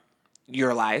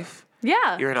 your life.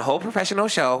 Yeah. You're in a whole professional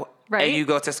show. Right. And you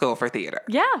go to school for theater.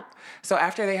 Yeah. So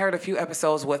after they heard a few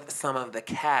episodes with some of the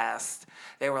cast,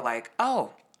 they were like,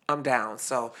 oh, I'm down.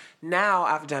 So now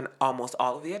I've done almost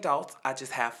all of the adults. I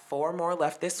just have 4 more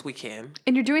left this weekend.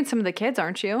 And you're doing some of the kids,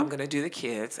 aren't you? I'm going to do the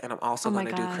kids, and I'm also going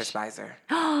to do Chris Beiser.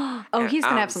 Oh, he's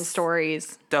going to have some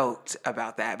stories. Stoked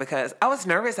about that because I was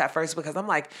nervous at first because I'm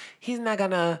like, he's not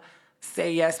going to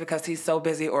say yes because he's so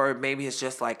busy, or maybe it's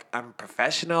just like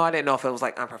unprofessional. I didn't know if it was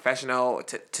like unprofessional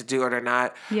to do it or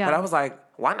not. Yeah. But I was like,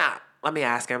 why not? Let me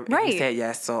ask him. And Right. he said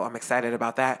yes, so I'm excited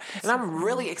about that. And I'm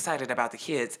really excited about the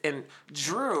kids. And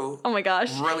Drew Oh my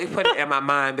gosh. really put it in my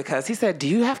mind because he said, do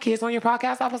you have kids on your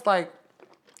podcast? I was like,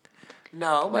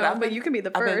 no, but you can be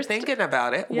the I've been first. thinking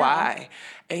about it. Yeah. Why?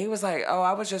 And he was like, oh,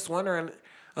 I was just wondering,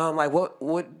 like,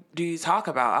 what do you talk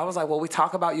about? I was like, well, we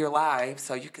talk about your lives,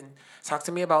 so you can talk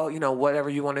to me about, you know, whatever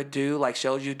you want to do, like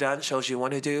shows you've done, shows you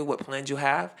want to do, what plans you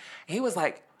have. And he was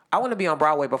like, I want to be on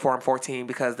Broadway before I'm 14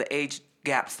 because the age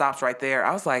gap stops right there.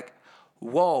 I was like,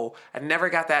 whoa, I never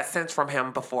got that sense from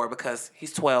him before because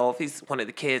he's 12. He's one of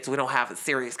the kids. We don't have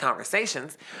serious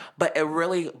conversations. But it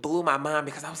really blew my mind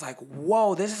because I was like,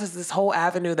 whoa, this is this whole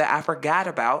avenue that I forgot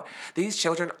about. These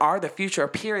children are the future,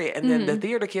 period. And then the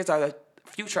theater kids are the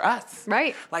future us.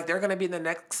 Right. Like they're going to be the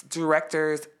next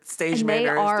directors, stage And they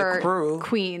managers, are the crew.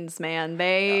 queens, man.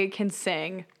 They can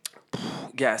sing.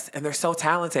 Yes, and they're so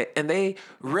talented, and they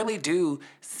really do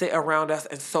sit around us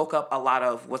and soak up a lot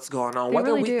of what's going on. Whether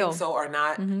really we do. think so or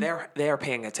not, they're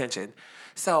paying attention.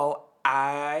 So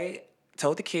I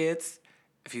told the kids,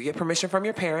 if you get permission from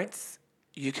your parents,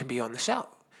 you can be on the show.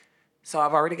 So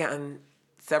I've already gotten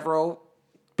several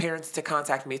parents to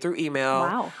contact me through email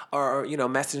Wow. or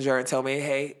messenger and tell me,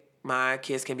 hey, my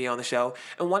kids can be on the show.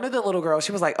 And one of the little girls,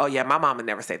 she was like, oh yeah, my mom would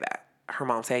never say that. Her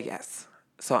mom said yes.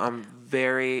 So I'm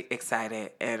very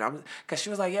excited, and because she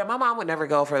was like, yeah, my mom would never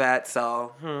go for that.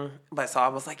 So, but so I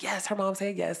was like, yes, her mom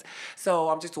said yes. So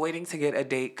I'm just waiting to get a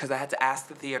date because I had to ask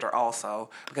the theater also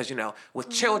because, you know,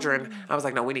 with children, I was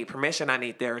like, no, we need permission. I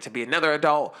need there to be another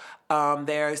adult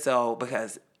there. So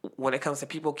because when it comes to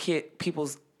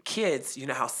people's kids, you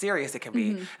know how serious it can be.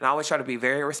 And I always try to be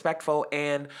very respectful.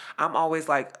 And I'm always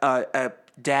like a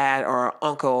dad or an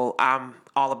uncle. I'm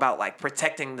all about like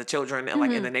protecting the children and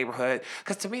like in the neighborhood.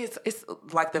 Because to me, it's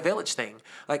like the village thing.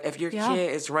 Like if your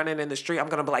kid is running in the street, I'm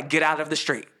going to be like, get out of the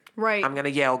street. Right. I'm going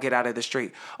to yell, get out of the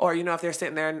street. Or, you know, if they're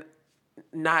sitting there and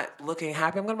not looking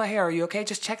happy, I'm going to be like, hey, are you okay?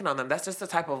 Just checking on them. That's just the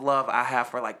type of love I have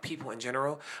for like people in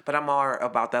general. But I'm more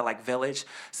about that like village.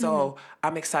 So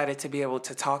I'm excited to be able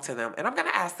to talk to them. And I'm going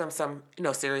to ask them some, you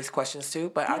know, serious questions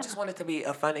too. But I just want it to be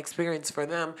a fun experience for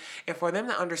them and for them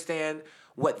to understand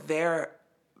what they're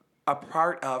a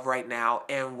part of right now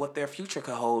and what their future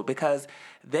could hold, because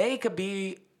they could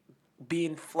be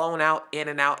being flown out in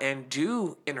and out and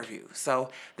do interviews. So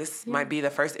this might be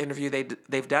the first interview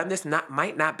they've done. This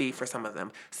might not be for some of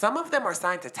them. Some of them are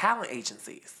signed to talent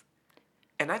agencies,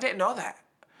 and I didn't know that.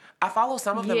 I follow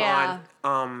some of them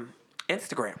on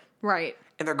Instagram, Right.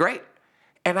 and they're great.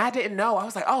 And I didn't know. I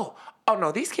was like, oh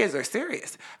no, these kids are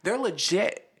serious. They're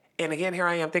legit. And again, here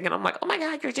I am thinking, I'm like, oh my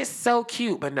God, you're just so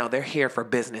cute. But no, they're here for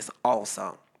business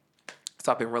also.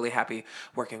 So I've been really happy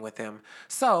working with them.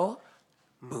 So,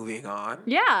 moving on.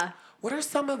 Yeah. What are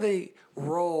some of the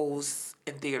roles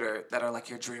in theater that are like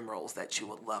your dream roles that you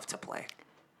would love to play?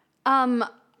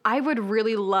 I would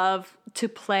really love to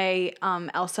play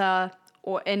Elsa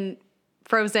or in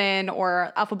Frozen,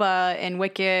 or Elphaba in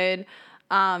Wicked,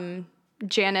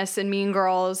 Janice in Mean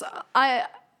Girls.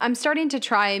 I'm starting to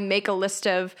try and make a list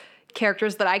of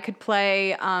characters that I could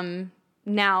play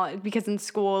now, because in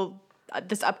school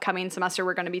this upcoming semester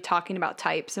we're going to be talking about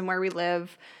types and where we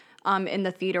live in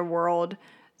the theater world.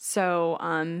 So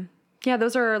yeah,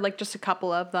 those are like just a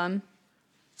couple of them.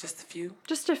 Just a few?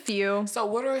 Just a few.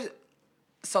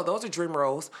 So those are dream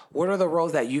roles. What are the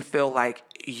roles that you feel like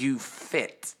you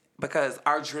fit? Because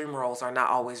our dream roles are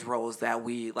not always roles that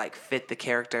we like fit the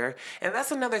character. And that's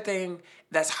another thing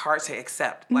that's hard to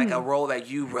accept. Like a role that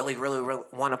you really, really, really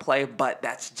want to play, but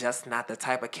that's just not the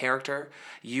type of character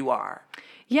you are.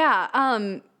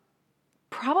 Yeah,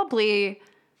 probably.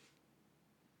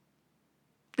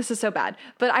 This is so bad,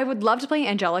 but I would love to play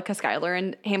Angelica Schuyler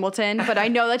in Hamilton, but I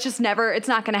know that's just never, it's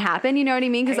not going to happen. You know what I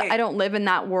mean? Because I don't live in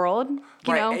that world,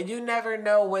 you know? And you never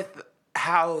know with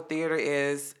how theater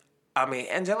is. I mean,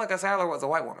 Angelica Schuyler was a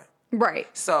white woman. Right.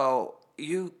 So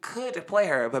you could play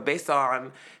her, but based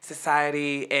on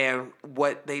society and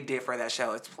what they did for that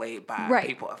show, it's played by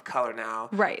people of color now.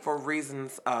 Right. For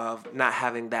reasons of not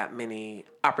having that many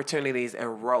opportunities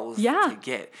and roles Yeah. to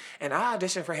get. And I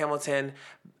auditioned for Hamilton.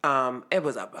 It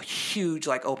was a huge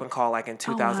like open call like in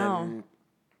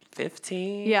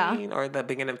 2015 Yeah. or the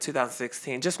beginning of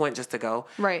 2016. Just went just to go.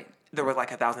 Right. There were like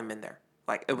 1,000 men there.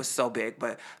 Like it was so big,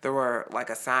 but there were like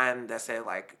a sign that said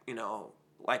like, you know,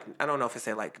 like, I don't know if it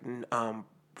said like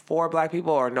 4 black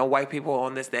people or no white people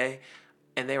on this day.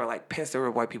 And they were like pissed. There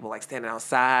were white people like standing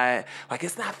outside. Like,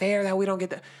 it's not fair that we don't get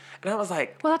that. And I was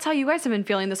like, Well, that's how you guys have been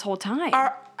feeling this whole time.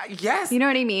 yes. You know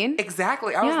what I mean?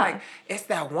 Exactly. I was Yeah. like, it's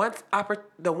that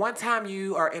the one time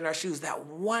you are in our shoes, that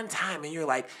one time, and you're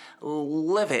like,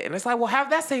 live it. And it's like, well, have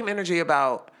that same energy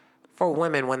about for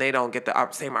women when they don't get the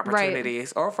same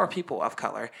opportunities, or for people of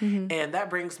color. Mm-hmm. And that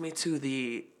brings me to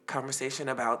the conversation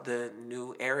about the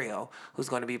new Ariel, who's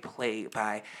going to be played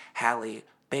by Halle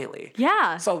Bailey.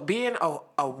 Yeah. So being a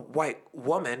white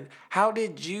woman, how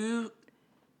did you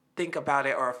think about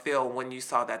it or feel when you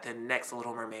saw that the next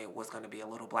Little Mermaid was going to be a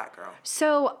little black girl?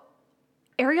 So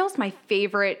Ariel's my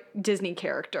favorite Disney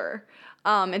character.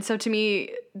 And so to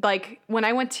me, like when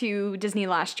I went to Disney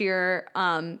last year,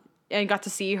 and got to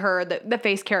see her, the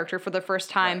face character for the first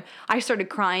time, Right. I started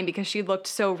crying because she looked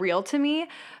so real to me.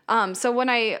 So when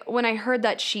I heard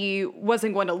that she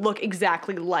wasn't going to look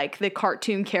exactly like the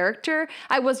cartoon character,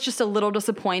 I was just a little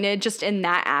disappointed just in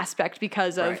that aspect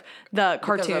because of Right. the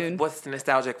Because cartoon. of what's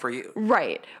nostalgic for you.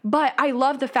 Right. But I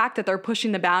love the fact that they're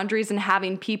pushing the boundaries and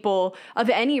having people of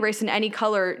any race and any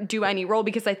color do any role,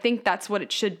 because I think that's what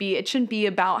it should be. It shouldn't be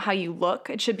about how you look.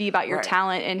 It should be about your Right.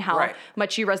 talent and how Right.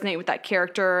 much you resonate with that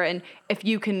character, and if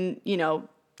you can, you know,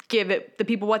 give it the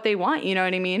people what they want, you know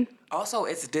what I mean? Also,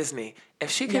 it's Disney.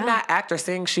 If she could Yeah. not act or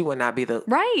sing, she would not be the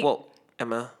Right. Well,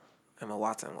 Emma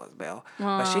Watson was Belle,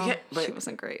 but she can. But She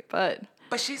wasn't great, but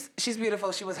she's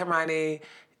beautiful. She was Hermione.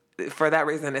 For that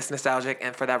reason, it's nostalgic,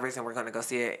 and for that reason, we're gonna go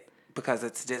see it because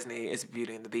it's Disney. It's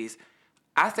Beauty and the Beast.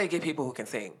 I say get people who can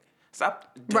sing.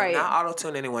 Stop. Do Right. not auto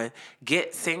tune anyone.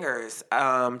 Get singers.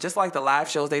 Just like the live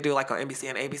shows they do, like on NBC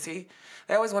and ABC.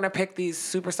 They always want to pick these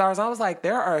superstars. I was like,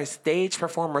 there are stage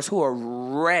performers who are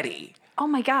ready. oh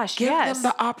my gosh, Give yes.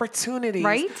 them the opportunities.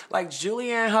 Right? Like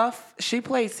Julianne Hough, she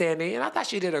played Sandy, and I thought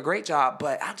she did a great job,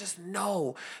 but I just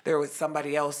know there was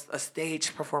somebody else, a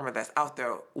stage performer that's out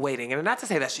there waiting. And not to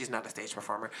say that she's not a stage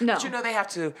performer, No. but you know they have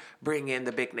to bring in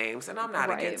the big names, and I'm not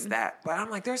Right. against that. But I'm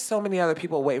like, there's so many other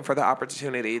people waiting for the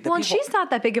opportunity. Well, and she's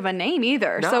not that big of a name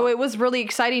either. No. So it was really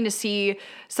exciting to see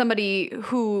somebody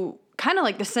who kind of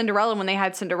like the Cinderella, when they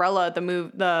had Cinderella, the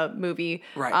movie,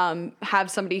 Right.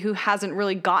 have somebody who hasn't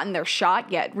really gotten their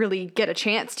shot yet, really get a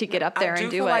chance to get up there I do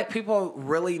and do feel it. like people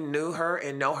really knew her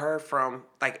and know her from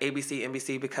like ABC,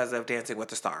 NBC because of Dancing with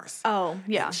the Stars. Oh,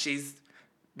 yeah. And she's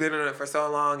been in it for so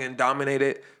long and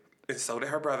dominated, and so did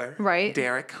her brother, Right.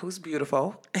 Derek, who's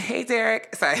beautiful. Hey,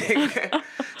 Derek.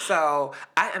 So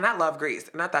I love Grease,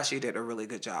 and I thought she did a really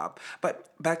good job. But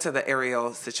back to the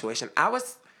Ariel situation, I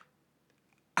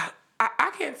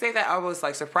can't say that I was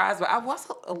like surprised, but I was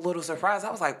a little surprised. I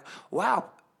was like, wow,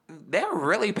 they're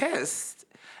really pissed.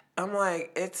 I'm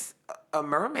like, it's a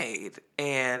mermaid.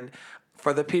 And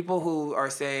for the people who are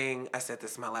saying, I said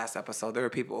this in my last episode, there are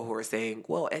people who are saying,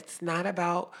 well, it's not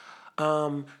about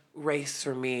race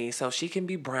for me. So she can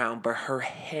be brown, but her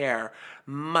hair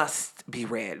must be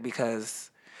red because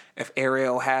if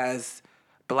Ariel has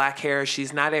black hair,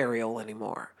 she's not Ariel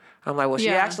anymore. I'm like, well, she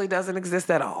Yeah. actually doesn't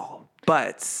exist at all.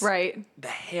 But Right. the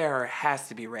hair has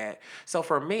to be red. So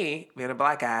for me, being a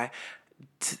black guy,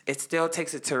 it still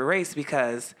takes it to race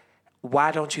because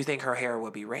why don't you think her hair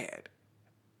would be red?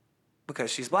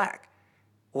 Because she's black.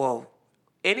 Well,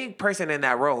 any person in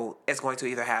that role is going to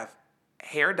either have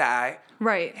hair dye,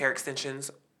 Right. hair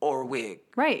extensions, or wig.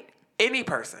 Right. Any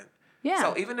person. Yeah.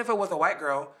 So even if it was a white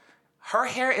girl, her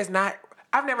hair is not.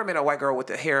 I've never met a white girl with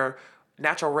the hair,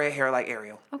 natural red hair like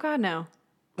Ariel, Oh God, no.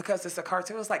 because it's a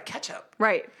cartoon. It's like ketchup.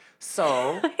 Right.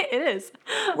 So It is.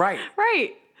 right,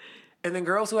 Right. and then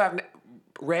girls who have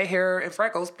red hair and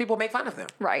freckles, people make fun of them.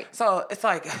 Right. So it's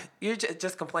like you're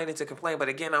just complaining to complain. But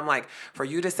again, I'm like, for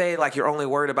you to say like you're only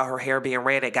worried about her hair being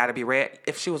red, it got to be red.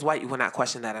 If she was white, you would not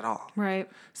question that at all. Right.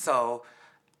 So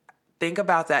think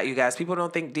about that, you guys. People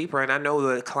don't think deeper, and I know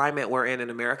the climate we're in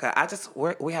America.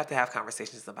 We have to have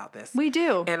conversations about this. We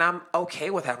do. And I'm okay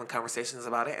with having conversations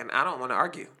about it, and I don't want to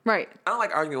argue. Right. I don't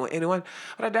like arguing with anyone,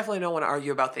 but I definitely don't want to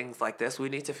argue about things like this. We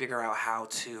need to figure out how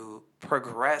to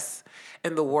progress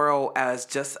in the world as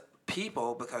just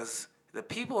people, because the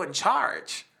people in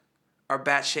charge are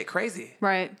batshit crazy.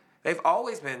 Right. They've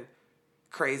always been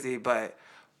crazy, but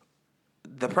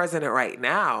the president right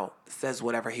now says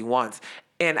whatever he wants.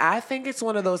 And I think it's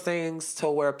one of those things to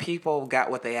where people got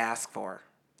what they asked for,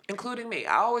 including me.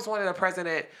 I always wanted a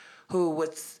president who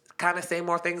would kind of say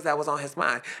more things that was on his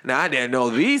mind. Now, I didn't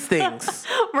know these things.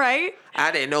 Right.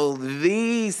 I didn't know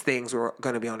these things were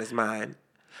going to be on his mind.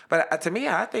 But to me,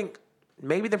 I think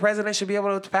maybe the president should be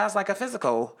able to pass like a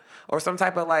physical or some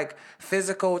type of like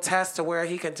physical test to where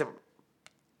he can,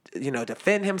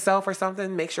 defend himself or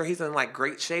something, make sure he's in like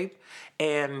great shape.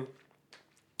 And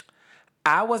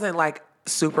I wasn't like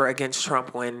super against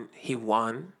Trump when he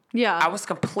won. Yeah. I was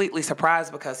completely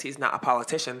surprised because he's not a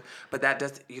politician, but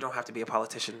you don't have to be a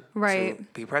politician Right. to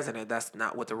be president. That's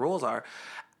not what the rules are.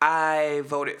 I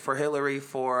voted for Hillary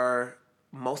for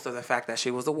most of the fact that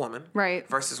she was a woman. Right.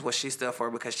 Versus what she stood for,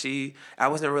 because I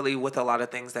wasn't really with a lot of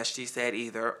things that she said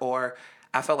either, or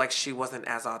I felt like she wasn't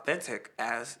as authentic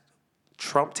as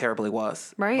Trump terribly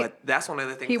was. Right. But that's one of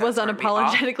the things He that was turned me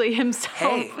off. unapologetically himself.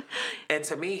 Hey, and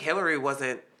to me, Hillary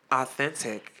wasn't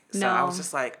authentic. So I No. was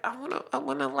just like, I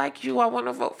wanna like you. I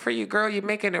wanna vote for you, girl. You're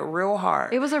making it real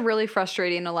hard. It was a really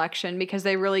frustrating election because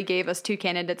they really gave us two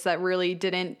candidates that really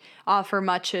didn't offer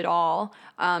much at all.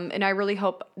 And I really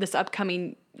hope this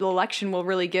upcoming election will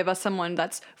really give us someone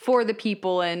that's for the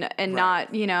people and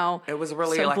not, It was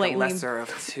really so like blatantly. a lesser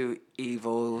of two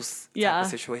evils type Yeah. of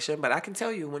situation. But I can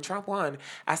tell you, when Trump won,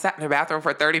 I sat in the bathroom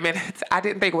for 30 minutes. I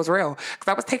didn't think it was real because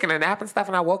I was taking a nap and stuff,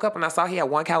 and I woke up and I saw he had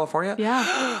won California.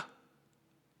 Yeah.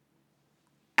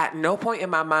 At no point in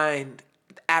my mind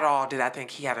at all did I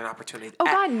think he had an opportunity. Oh,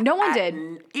 God, no one did.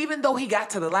 Even though he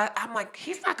got to the last, I'm like,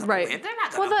 he's not going Right. to win. They're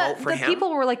not going to vote for the him.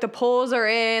 people were like, the polls are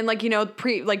in, like,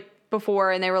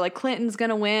 before, and they were like, Clinton's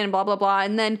gonna win, blah blah blah,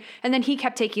 and then he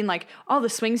kept taking like all the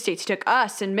swing states. He took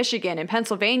us and Michigan and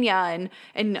Pennsylvania and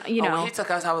When he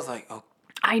took us, I was like, oh,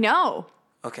 I know.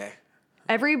 okay.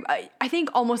 I think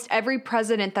almost every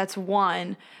president that's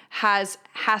won has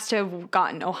to have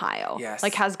gotten Ohio. Yes.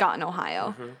 Like has gotten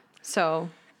Ohio. So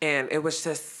And it was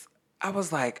just, I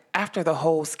was like, after the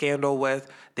whole scandal with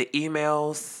the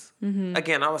emails,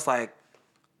 again, I was like,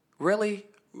 really?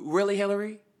 Really,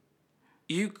 Hillary?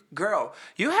 You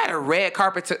had a red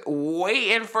carpet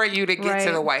waiting for you to get to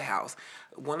Right. the White House.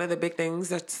 One of the big things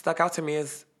that stuck out to me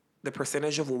is the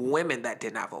percentage of women that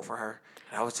did not vote for her.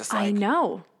 And I was just like, I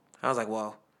know. I was like,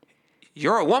 well,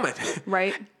 you're a woman.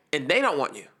 Right. And they don't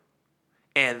want you.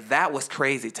 And that was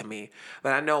crazy to me.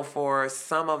 But I know for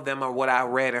some of them, or what I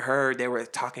read and heard, they were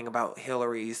talking about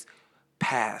Hillary's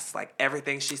past, like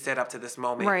everything she said up to this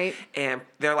moment. Right. And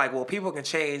they're like, well, people can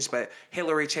change, but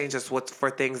Hillary changes for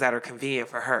things that are convenient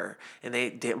for her. And they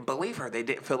didn't believe her. They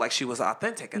didn't feel like she was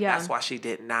authentic. And Yeah. that's why she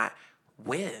did not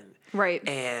win. Right.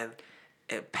 And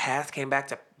past came back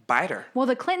to bite her. Well,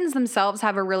 the Clintons themselves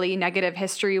have a really negative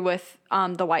history with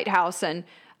the White House. And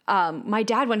my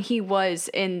dad, when he was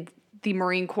in the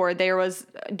Marine Corps, there was,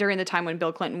 during the time when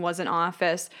Bill Clinton was in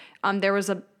office, there was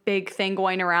a big thing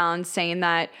going around saying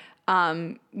that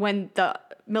when the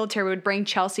military would bring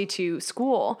Chelsea to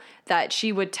school, that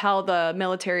she would tell the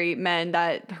military men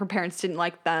that her parents didn't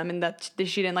like them and that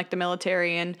she didn't like the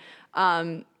military. And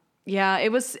yeah,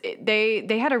 it was, they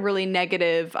had a really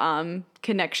negative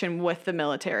connection with the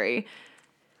military.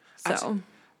 So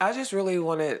I just really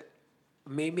wanted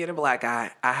me being a black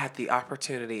guy, I had the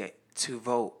opportunity to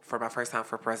vote for my first time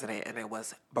for president, and it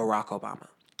was Barack Obama.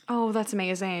 Oh, that's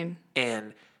amazing.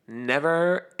 And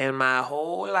never in my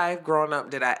whole life growing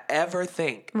up did I ever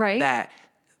think that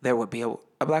there would be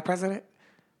a black president,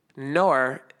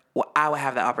 nor I would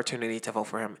have the opportunity to vote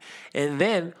for him. And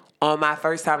then on my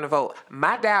first time to vote,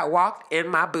 my dad walked in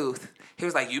my booth. He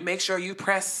was like, you make sure you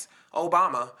press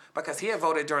Obama, because he had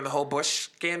voted during the whole Bush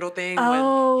scandal thing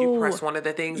when you press one of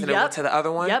the things and it went to the other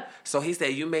one. Yep. So he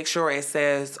said, you make sure it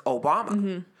says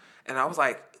Obama. And I was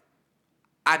like,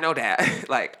 I know that.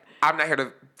 Like, I'm not here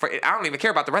to, I don't even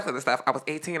care about the rest of the stuff. I was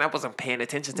 18. I wasn't paying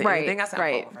attention to anything. I said,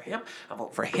 I'm voting for him. I'm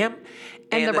voting for him.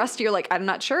 And the rest of you're like, I'm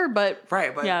not sure, but.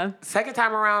 Right. But second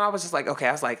time around, I was just like, okay.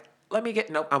 I was like,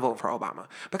 nope, I'm voting for Obama.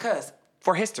 Because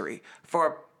for history,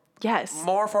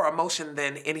 more for emotion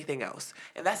than anything else.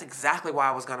 And that's exactly why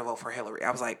I was going to vote for Hillary. I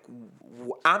was like,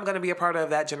 I'm going to be a part of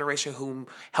that generation who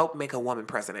helped make a woman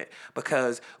president,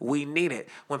 because we need it.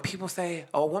 When people say,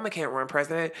 oh, a woman can't run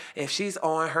president if she's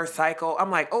on her cycle, I'm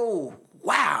like, oh,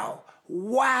 wow.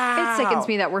 It sickens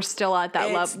me that we're still at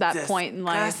that point in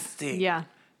life. Yeah.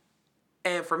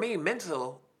 And for me,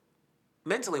 mentally,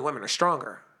 women are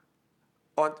stronger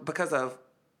because of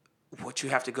what you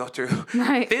have to go through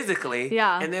physically.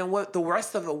 Yeah. And then what the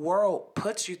rest of the world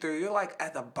puts you through. You're like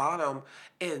at the bottom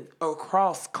and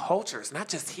across cultures, not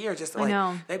just here, just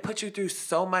like they put you through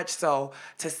so much. So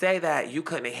to say that you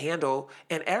couldn't handle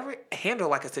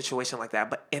like a situation like that,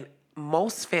 but in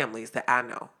most families that I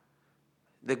know,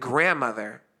 the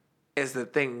grandmother is the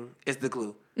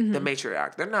glue, the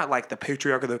matriarch. They're not like the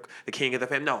patriarch or the king of the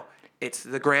family. No. It's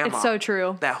the grandma. It's so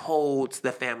true. That holds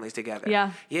the families together.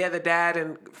 Yeah. Yeah, the dad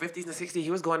in 50s and 60s, he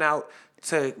was going out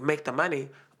to make the money,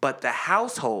 but the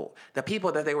household, the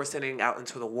people that they were sending out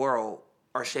into the world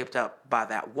are shaped up by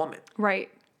that woman. Right.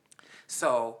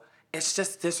 So it's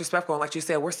just disrespectful. And like you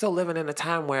said, we're still living in a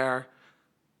time where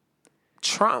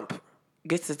Trump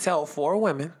gets to tell 4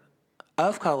 women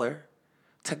of color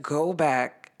to go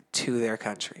back to their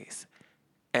countries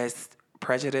as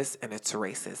prejudice and it's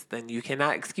racist. Then you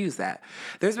cannot excuse that.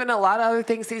 There's been a lot of other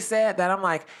things he said that I'm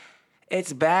like,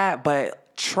 it's bad,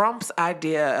 but Trump's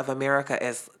idea of America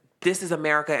is, this is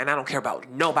America and I don't care about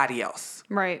nobody else.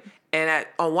 Right. And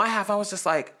on one half, I was just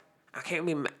like, I can't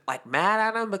be like mad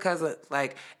at him because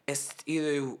it's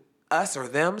either us or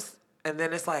them. And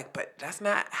then it's like, but that's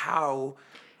not how.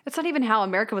 It's not even how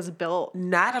America was built.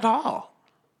 Not at all.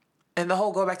 And the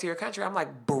whole go back to your country, I'm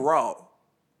like, bro.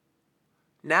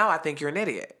 Now I think you're an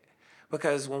idiot.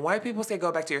 Because when white people say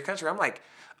go back to your country, I'm like,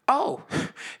 oh,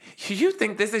 you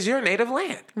think this is your native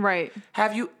land. Right.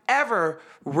 Have you ever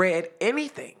read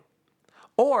anything?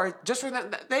 Or just for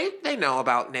that, they know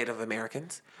about Native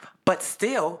Americans, but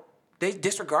still they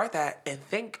disregard that and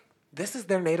think this is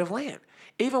their native land.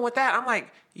 Even with that, I'm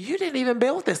like, you didn't even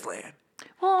build this land.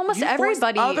 Well, almost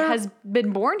everybody has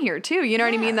been born here too. You know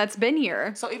what I mean? That's been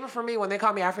here. So even for me, when they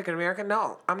call me African American,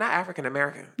 no, I'm not African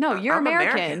American. No, you're I'm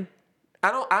American.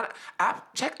 I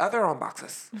check other on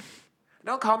boxes.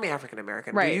 Don't call me African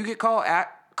American. Right. Do you get called I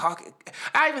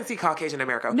even see Caucasian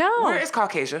America. No. Where is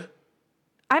Caucasia?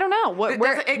 I don't know.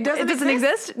 It doesn't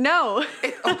exist? No.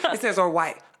 It says or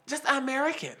white. Just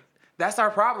American. That's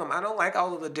our problem. I don't like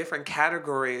all of the different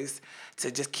categories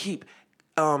to just keep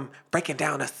breaking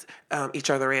down us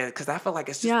each other in, because I feel like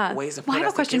it's just ways of. Well, I have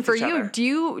a question for you. Other. Do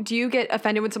you get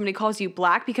offended when somebody calls you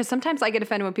black? Because sometimes I get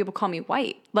offended when people call me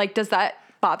white. Like, does that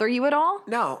bother you at all?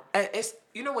 No. It's,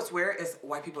 you know what's weird is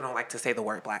white people don't like to say the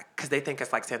word black because they think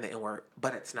it's like saying the N-word,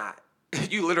 but it's not.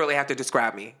 You literally have to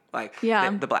describe me, like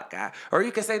the black guy, or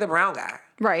you can say the brown guy.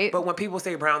 Right. But when people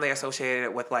say brown, they associate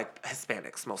it with like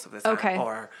Hispanics most of the time. Okay.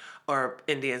 Or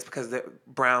Indians, because they're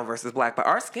brown versus black. But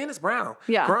our skin is brown.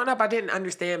 Yeah. Growing up, I didn't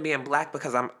understand being black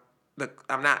because I'm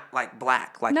not like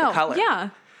black, like the color. Yeah.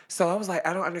 So I was like,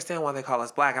 I don't understand why they call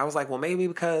us black. I was like, well, maybe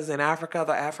because in Africa,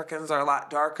 the Africans are a lot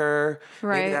darker.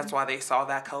 Right. Maybe that's why they saw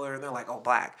that color and they're like, oh,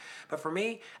 black. But for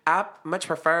me, I much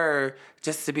prefer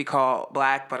just to be called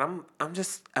black, but I'm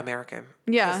just American.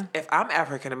 Yeah. If I'm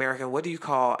African American, what do you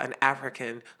call an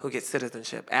African who gets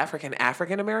citizenship? African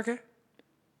American?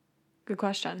 Good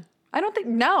question. I don't think,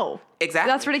 no. Exactly.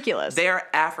 That's ridiculous.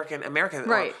 They're African American.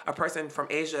 Right. A person from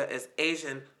Asia is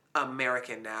Asian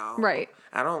American now. Right.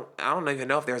 I don't even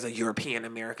know if there's a European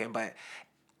American, but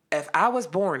if I was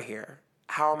born here,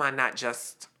 how am I not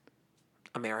just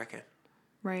American?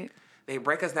 Right. They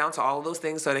break us down to all of those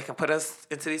things so they can put us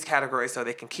into these categories so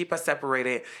they can keep us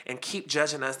separated and keep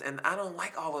judging us. And I don't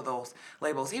like all of those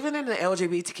labels. Even in the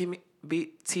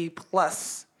LGBT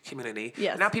plus community.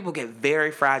 Yes. Now people get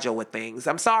very fragile with things.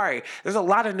 I'm sorry. There's a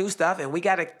lot of new stuff, and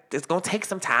it's going to take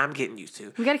some time getting used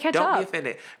to. We got to catch Don't up. be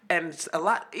offended. And a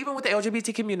lot, even with the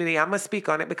LGBT community, I'm going to speak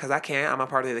on it because I can. I'm a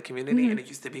part of the community, and it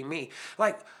used to be me.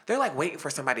 Like, they're like waiting for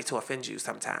somebody to offend you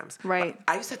sometimes. Right.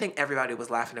 I used to think everybody was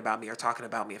laughing about me or talking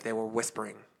about me if they were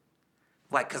whispering.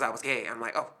 Like, because I was gay. I'm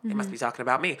like, oh, they must be talking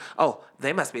about me. Oh,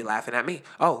 they must be laughing at me.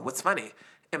 Oh, what's funny?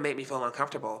 It made me feel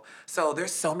uncomfortable. So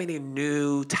there's so many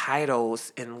new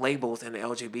titles and labels in the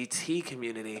LGBT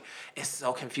community. It's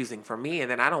so confusing for me. And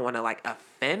then I don't want to like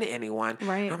offend anyone.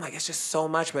 Right. And I'm like, it's just so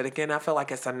much. But again, I feel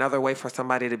like it's another way for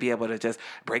somebody to be able to just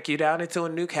break you down into a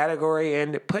new category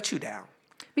and put you down.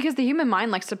 Because the human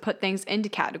mind likes to put things into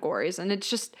categories, and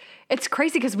it's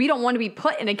crazy because we don't want to be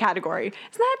put in a category. Isn't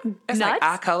that It's nuts? like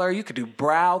eye color. You could do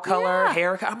brow color, Yeah.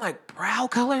 hair color. I'm like, brow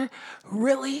color?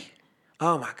 Really?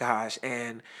 Oh my gosh.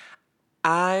 And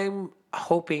I'm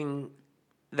hoping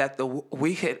that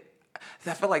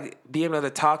I feel like being able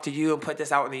to talk to you and put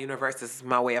this out in the universe is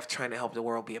my way of trying to help the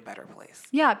world be a better place.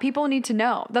 Yeah, people need to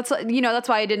know. That's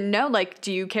why I didn't know. Like,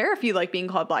 do you care if you like being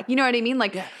called black? You know what I mean?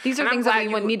 Like, these are And I'm things that glad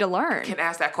we would you need to learn. Can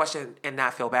ask that question and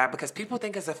not feel bad because people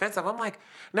think it's offensive. I'm like,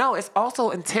 no, it's also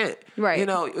intent. Right. You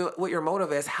know, what your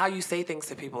motive is, how you say things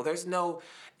to people.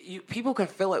 People can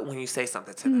feel it when you say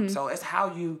something to them. So it's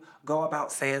how you go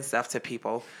about saying stuff to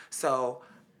people. So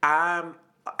I'm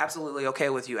absolutely okay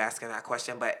with you asking that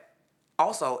question. But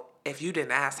also, if you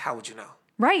didn't ask, how would you know?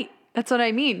 Right. That's what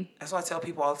I mean. That's what I tell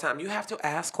people all the time. You have to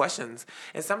ask questions.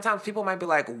 And sometimes people might be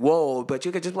like, whoa, but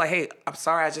you could just be like, hey, I'm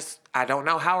sorry, I don't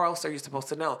know. How else are you supposed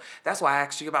to know? That's why I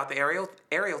asked you about the Ariel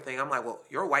thing. I'm like, well,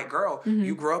 you're a white girl.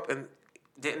 You grew up and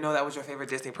didn't know that was your favorite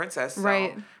Disney princess. So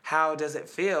Right. how does it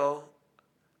feel?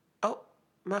 Oh,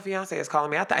 my fiance is calling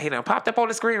me. I thought he done popped up on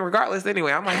the screen regardless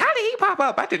anyway. I'm like, how did he pop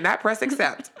up? I did not press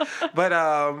accept. But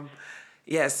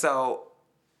yeah, so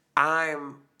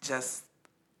I'm just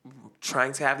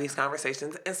trying to have these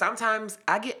conversations. And sometimes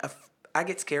I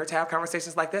get scared to have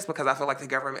conversations like this because I feel like the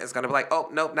government is going to be like, oh,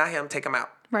 nope, not him. Take him out.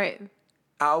 Right.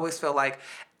 I always feel like,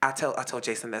 I told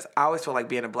Jason this, I always feel like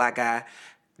being a black guy,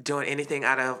 doing anything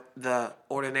out of the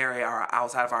ordinary or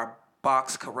outside of our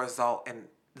box could result in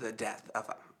the death of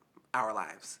our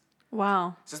lives.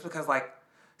 Wow. Just because, like,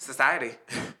 society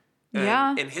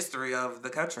Yeah. and history of the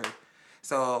country.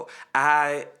 So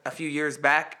I, a few years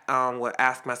back, would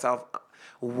ask myself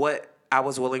what I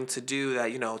was willing to do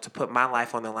to put my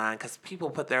life on the line, because people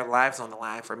put their lives on the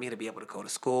line for me to be able to go to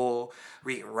school,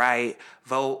 read and write,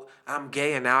 vote. I'm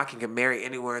gay and now I can get married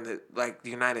anywhere in the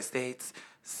United States.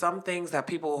 Some things that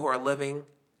people who are living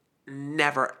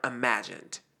never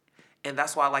imagined. And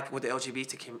that's why, like, with the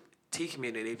LGBT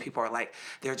community, people are like,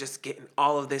 they're just getting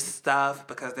all of this stuff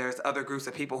because there's other groups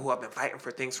of people who have been fighting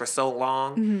for things for so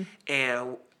long,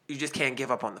 and you just can't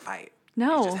give up on the fight.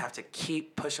 No. You just have to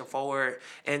keep pushing forward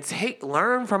and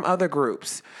learn from other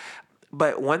groups.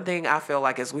 But one thing I feel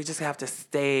like is we just have to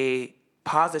stay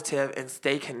positive and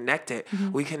stay connected.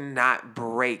 We cannot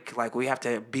break. Like, we have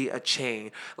to be a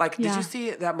chain. Like, did you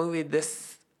see that movie?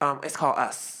 It's called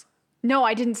Us. No,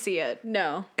 I didn't see it.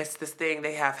 No. It's this thing,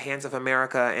 they have Hands of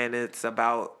America, and it's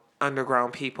about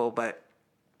underground people. But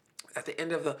at the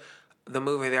end of the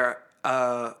movie, there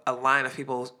are a line of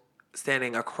people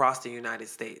standing across the United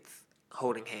States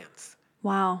holding hands.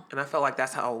 Wow. And I feel like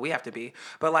that's how we have to be.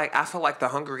 But, like, I feel like the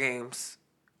Hunger Games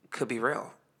could be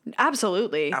real.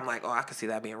 Absolutely. I'm like, I could see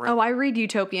that being real. Oh, I read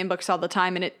utopian books all the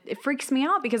time, and it freaks me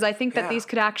out because I think that these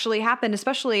could actually happen,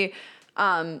 especially,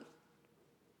 I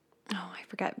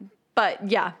forget.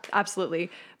 But yeah, absolutely.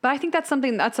 But I think that's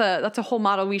something that's a whole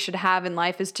model we should have in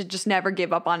life, is to just never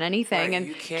give up on anything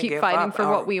and keep fighting for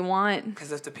what we want.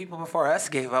 Because if the people before us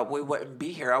gave up, we wouldn't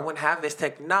be here. I wouldn't have this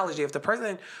technology. If the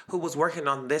person who was working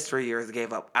on this for years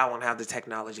gave up, I wouldn't have the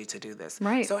technology to do this.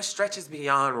 Right. So it stretches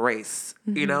beyond race,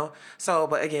 you know? So,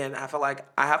 but again, I feel like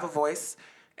I have a voice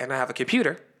and I have a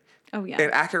computer. Oh, yeah.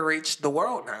 And I can reach the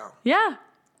world now. Yeah.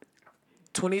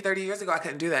 20, 30 years ago, I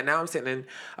couldn't do that. Now I'm sitting in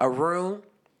a room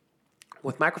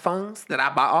with microphones that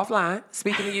I bought offline,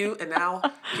 speaking to you, and now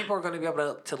people are going to be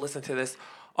able to listen to this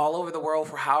all over the world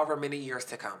for however many years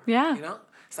to come. Yeah. You know?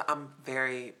 So I'm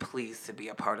very pleased to be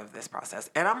a part of this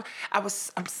process. And I'm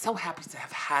so happy to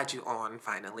have had you on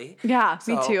finally. Yeah,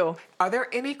 me too. Are there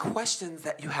any questions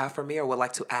that you have for me or would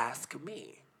like to ask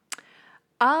me?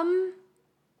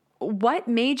 What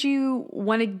made you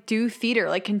want to do theater,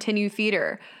 like continue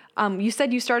theater? You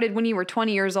said you started when you were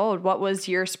 20 years old. What was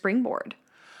your springboard?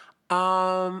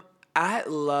 I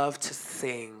love to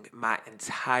sing my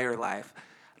entire life.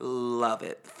 Love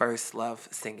it. First love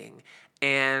singing.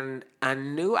 And I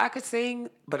knew I could sing,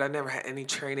 but I never had any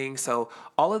training. So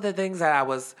all of the things that I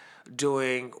was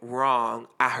doing wrong,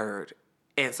 I heard.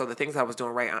 And so the things I was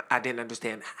doing right, I didn't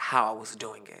understand how I was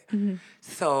doing it.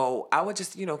 So I would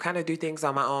just, kind of do things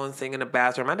on my own, sing in the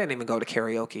bathroom. I didn't even go to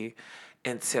karaoke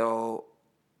until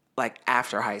like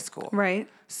after high school. Right.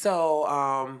 So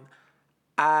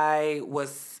I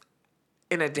was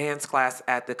in a dance class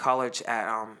at the college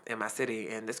in my city,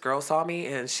 and this girl saw me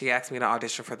and she asked me to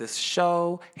audition for this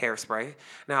show, Hairspray.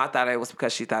 Now I thought it was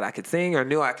because she thought I could sing or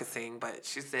knew I could sing, but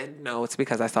she said no, it's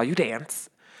because I saw you dance.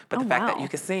 But the fact that you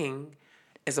could sing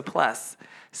is a plus.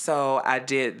 So I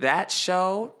did that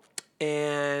show,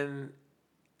 and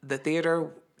the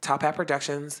theater, Top Hat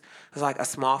Productions, was like a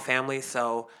small family.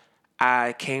 So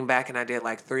I came back and I did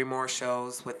like 3 more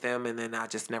shows with them, and then I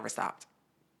just never stopped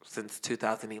since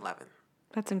 2011.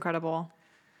 That's incredible.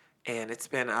 And it's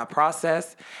been a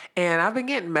process. And I've been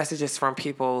getting messages from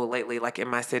people lately, like in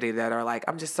my city, that are like,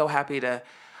 I'm just so happy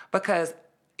because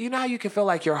you know how you can feel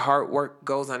like your hard work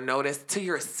goes unnoticed to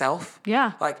yourself?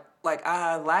 Yeah. Like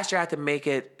last year I had to make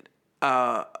it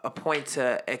a point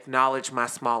to acknowledge my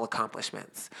small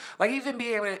accomplishments. Like even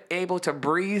being able to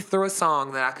breathe through a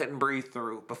song that I couldn't breathe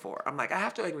through before. I'm like, I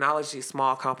have to acknowledge these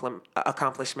small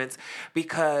accomplishments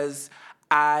because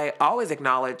I always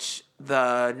acknowledge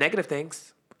the negative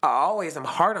things. I always am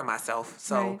hard on myself.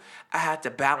 So Right. I had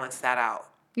to balance that out.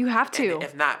 You have to. And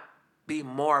if not, be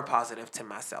more positive to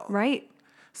myself. Right.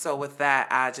 So with that,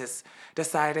 I just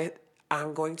decided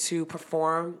I'm going to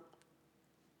perform.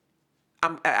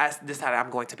 I decided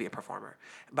I'm going to be a performer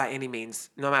by any means.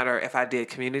 No matter if I did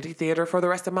community theater for the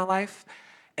rest of my life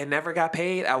and never got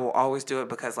paid, I will always do it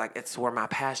because like it's where my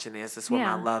passion is. It's where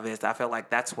my love is. I feel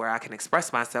like that's where I can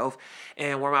express myself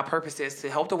and where my purpose is to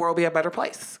help the world be a better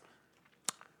place.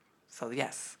 So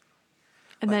yes.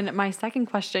 And then my second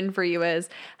question for you is,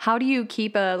 how do you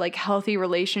keep a like healthy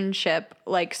relationship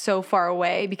like so far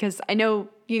away? Because I know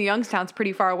Youngstown's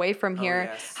pretty far away from here.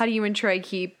 Yes. How do you and Trey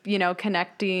keep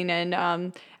connecting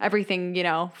and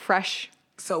everything fresh?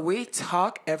 So we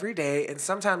talk every day, and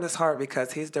sometimes it's hard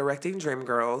because he's directing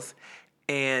Dreamgirls,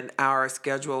 and our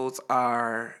schedules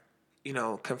are,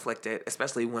 conflicted,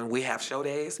 especially when we have show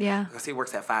days. Yeah. Because he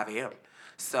works at 5 a.m.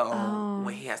 So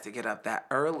when he has to get up that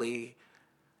early,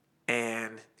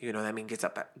 and that means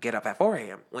get up at 4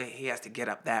 a.m. When he has to get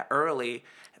up that early,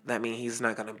 that means he's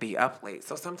not going to be up late.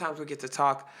 So sometimes we get to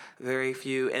talk very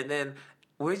few, and then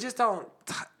we just don't.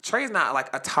 Trey's not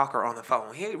like a talker on the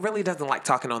phone. He really doesn't like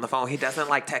talking on the phone. He doesn't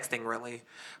like texting really,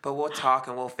 but we'll talk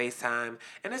and we'll FaceTime.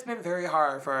 And it's been very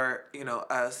hard for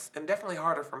us, and definitely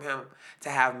harder for him to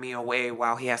have me away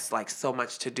while he has like so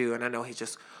much to do. And I know he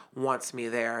just wants me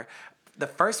there. The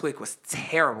first week was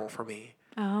terrible for me,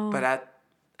 but I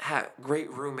had great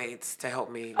roommates to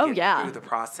help me get through the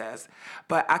process.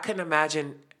 But I couldn't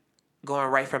imagine going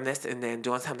right from this and then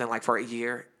doing something like for a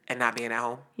year and not being at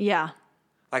home. Yeah.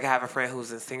 Like I have a friend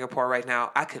who's in Singapore right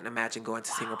now. I couldn't imagine going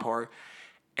to Singapore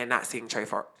and not seeing Trey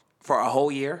for a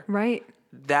whole year. Right.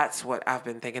 That's what I've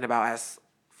been thinking about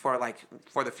for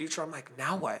the future. I'm like,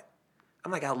 now what?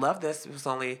 I'm like, I love this. It was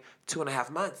only 2.5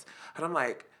 months. But I'm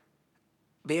like,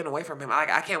 being away from him,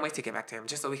 I can't wait to get back to him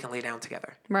just so we can lay down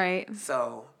together. Right.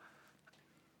 So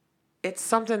it's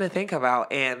something to think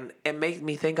about, and it makes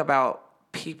me think about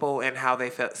people and how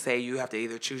they say you have to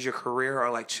either choose your career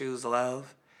or like choose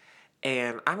love.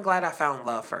 And I'm glad I found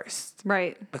love first.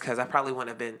 Right. Because I probably wouldn't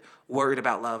have been worried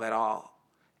about love at all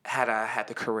had I had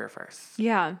the career first.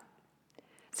 Yeah.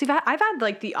 See, I've had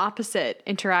like the opposite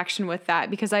interaction with that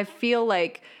because I feel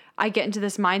like I get into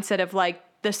this mindset of like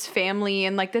this family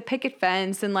and like the picket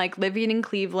fence and like living in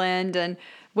Cleveland and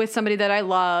with somebody that I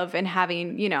love and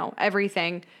having,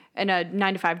 everything in a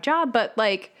 9-to-5 job. But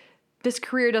like this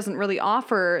career doesn't really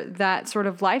offer that sort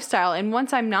of lifestyle. And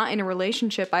once I'm not in a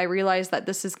relationship, I realize that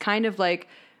this is kind of like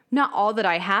not all that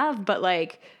I have, but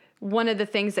like one of the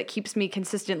things that keeps me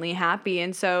consistently happy.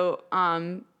 And so,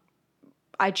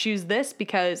 I choose this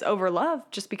because over love,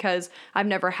 just because I've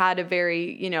never had a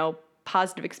very,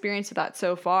 positive experience with that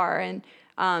so far. And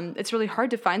it's really hard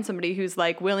to find somebody who's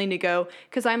like willing to go,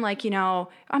 because I'm like, I'm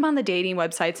on the dating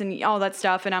websites and all that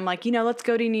stuff. And I'm like, let's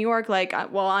go to New York. Like,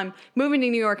 I'm moving to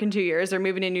New York in 2 years or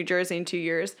moving to New Jersey in 2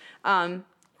 years.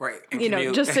 Right.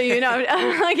 Just so you know,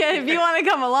 like if you want to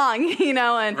come along,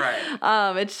 and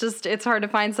right. It's hard to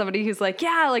find somebody who's like,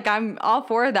 yeah, like I'm all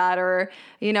for that, or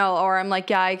I'm like,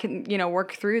 yeah, I can,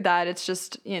 work through that. It's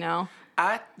just,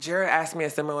 Jared asked me a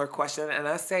similar question, and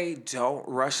I say don't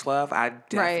rush love. I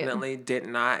definitely did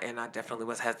not, and I definitely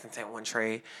was hesitant when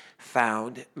Trey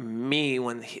found me,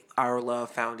 when our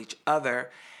love found each other,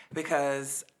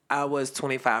 because I was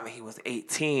 25 and he was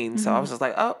 18. So I was just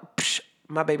like,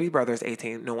 my baby brother's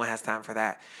 18. No one has time for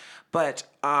that. But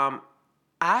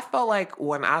I felt like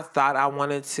when I thought I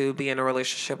wanted to be in a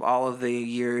relationship all of the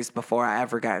years before I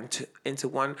ever got into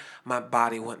one, my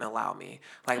body wouldn't allow me.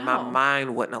 Like, my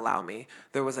mind wouldn't allow me.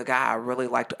 There was a guy I really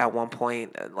liked at one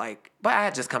point, but I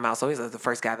had just come out, so he was the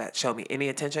first guy that showed me any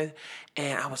attention.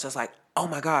 And I was just like, oh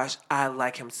my gosh, I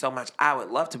like him so much. I would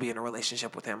love to be in a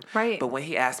relationship with him. Right. But when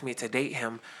he asked me to date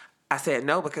him, I said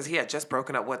no because he had just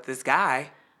broken up with this guy,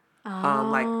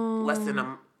 like less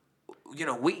than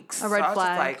weeks. A red so I was flag.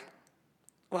 just like,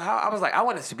 well, I was like, I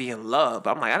wanted to be in love.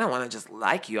 I'm like, I don't want to just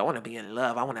like you. I want to be in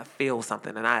love. I want to feel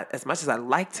something. And as much as I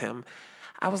liked him,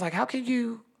 I was like, how can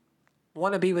you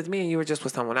want to be with me and you were just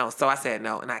with someone else? So I said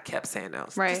no, and I kept saying no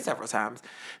just several times.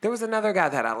 There was another guy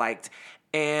that I liked,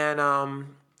 and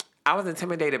I was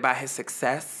intimidated by his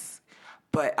success.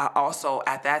 But I also,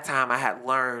 at that time, I had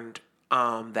learned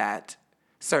that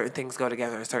certain things go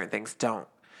together and certain things don't.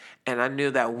 And I knew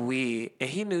that and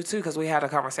he knew too, because we had a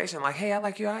conversation like, hey, I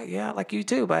like you. I like you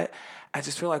too. But I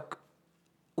just feel like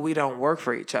we don't work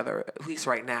for each other, at least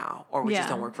right now. Or we just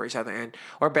don't work for each other, and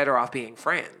we're better off being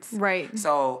friends. Right.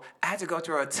 So I had to go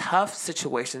through a tough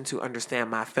situation to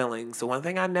understand my feelings. So one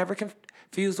thing I never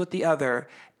confuse with the other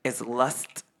is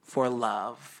lust for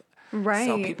love. Right.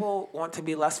 So people want to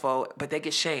be lustful, but they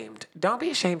get shamed. Don't be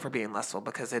ashamed for being lustful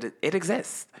because it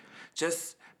exists.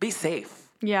 Just be safe.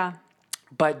 Yeah.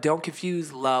 But don't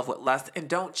confuse love with lust, and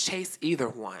don't chase either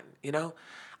one,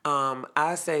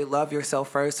 I say love yourself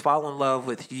first. Fall in love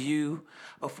with you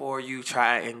before you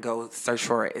try and go search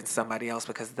for it in somebody else,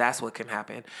 because that's what can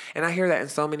happen. And I hear that in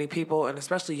so many people, and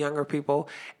especially younger people,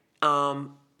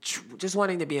 just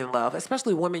wanting to be in love.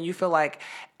 Especially women, I feel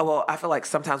like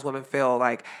sometimes women feel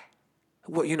like,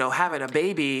 well, having a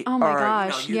baby, oh my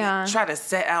gosh, you try to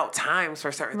set out times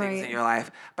for certain things in your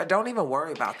life, but don't even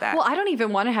worry about that. Well, I don't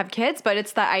even want to have kids, but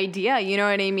it's the idea, you know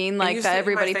what I mean? Like that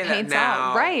everybody paints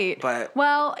out. Right. But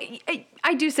well,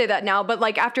 I do say that now, but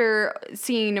like after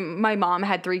seeing my mom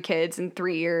had 3 kids in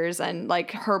 3 years, and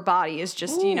like her body is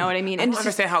just, you know what I mean? I And don't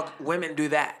understand how women do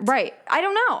that. Right. I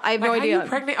don't know. I have no idea. How you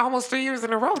pregnant almost 3 years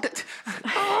in a row?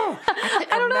 I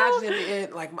don't know. imagine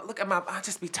it. Like, look at I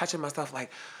just be touching myself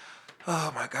like,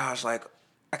 oh my gosh, like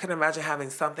I can imagine having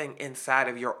something inside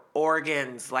of your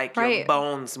organs, like your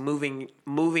bones moving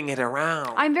it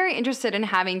around. I'm very interested in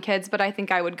having kids, but I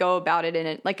think I would go about it in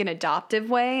an adoptive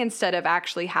way instead of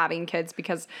actually having kids,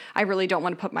 because I really don't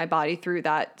want to put my body through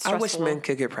that stressful. I wish men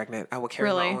could get pregnant. I would carry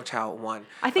my own child one.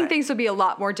 I think things would be a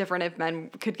lot more different if men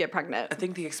could get pregnant. I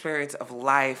think the experience of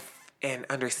life and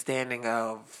understanding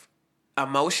of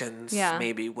emotions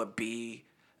maybe would be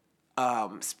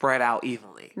spread out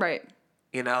evenly. Right.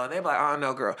 And they'd be like, oh,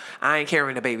 no, girl, I ain't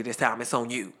carrying the baby this time. It's on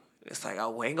you. It's like, oh,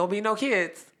 we ain't going to be no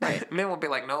kids. Right. Men will be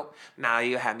like, nope, nah,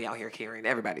 you have me out here carrying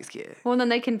everybody's kid. Well, and then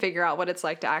they can figure out what it's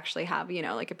like to actually have,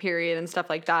 like a period and stuff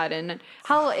like that. And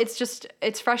how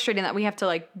it's frustrating that we have to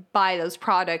like buy those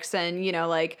products and,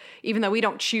 like, even though we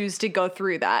don't choose to go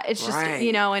through that, it's just,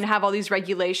 and have all these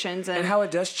regulations. And how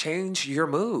it does change your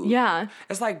mood. Yeah.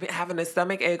 It's like having a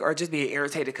stomach ache or just being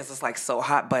irritated because it's like so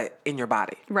hot, but in your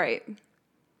body. Right.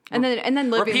 And then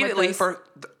living repeatedly with for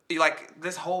like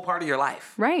this whole part of your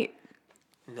life. Right.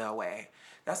 No way.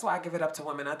 That's why I give it up to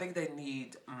women. I think they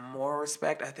need more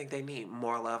respect. I think they need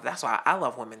more love. That's why I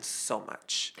love women so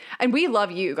much. And we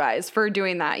love you guys for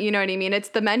doing that. You know what I mean? It's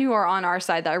the men who are on our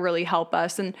side that really help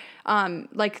us. And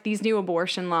like these new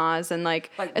abortion laws and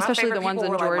like especially the ones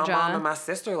in Georgia. Like my mom and my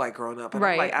sister like growing up. And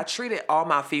right. I treated all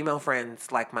my female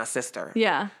friends like my sister.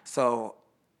 Yeah. So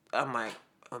I'm like,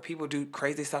 when people do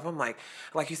crazy stuff, I'm like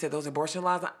you said, those abortion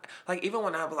laws, like even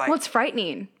when I was like... Well, it's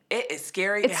frightening. It is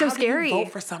scary. It's so scary. How do you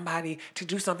vote for somebody to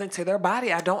do something to their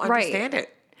body? I don't understand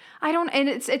it. I don't, and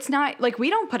it's not, like, we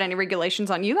don't put any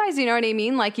regulations on you guys, you know what I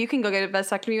mean? Like, you can go get a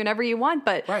vasectomy whenever you want,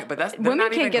 but... Right, but that's...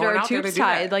 Women can't get our tubes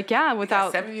tied, like, yeah,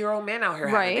 without... 70-year-old men out here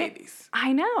having babies.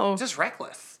 I know. Just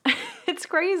reckless. It's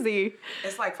crazy.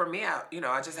 It's like, for me,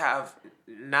 I just have...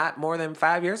 Not more than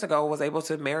 5 years ago, was able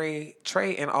to marry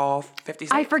Trey in all 50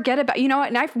 states. I forget about,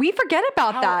 we forget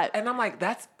about that. And I'm like,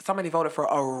 that's somebody voted for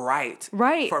a right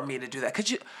for me to do that.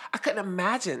 I couldn't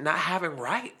imagine not having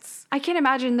rights. I can't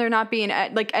imagine there not being,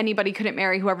 like, anybody couldn't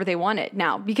marry whoever they wanted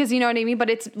now, because you know what I mean? But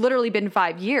it's literally been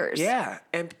 5 years. Yeah.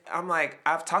 And I'm like,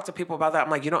 I've talked to people about that. I'm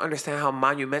like, you don't understand how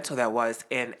monumental that was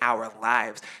in our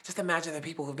lives. Just imagine the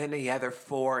people who've been together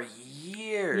for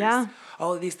years. Yeah.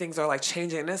 All of these things are like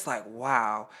changing. And it's like,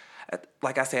 wow.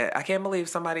 Like I said, I can't believe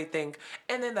somebody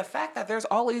and then the fact that there's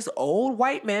all these old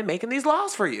white men making these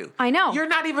laws for you. I know. You're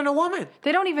not even a woman.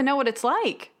 They don't even know what it's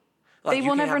like. They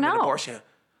will never know. Abortion.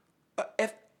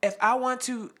 If I want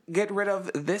to get rid of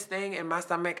this thing in my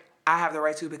stomach, I have the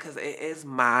right to because it is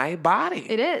my body.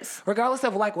 It is. Regardless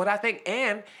of like what I think,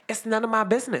 and it's none of my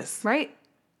business. Right.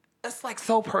 It's like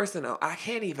so personal. I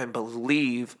can't even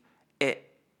believe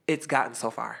it's gotten so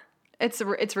far. It's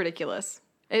ridiculous.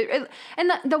 And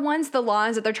the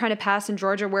laws that they're trying to pass in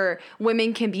Georgia where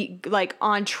women can be like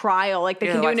on trial, like they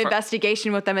can do an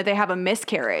investigation with them if they have a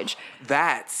miscarriage.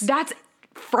 That's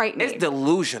frightening. It's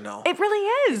delusional. It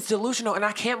really is. It's delusional. And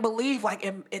I can't believe like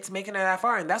it's making it that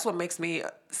far. And that's what makes me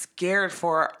scared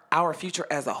for our future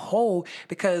as a whole,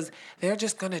 because they're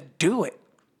just going to do it.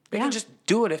 They can just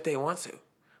do it if they want to,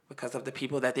 because of the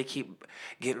people that they keep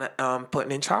getting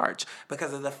putting in charge,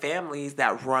 because of the families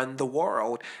that run the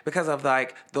world, because of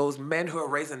like those men who are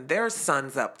raising their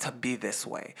sons up to be this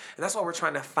way. And that's why we're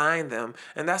trying to find them.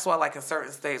 And that's why like in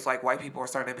certain states, like white people are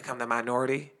starting to become the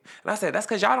minority. And I said, that's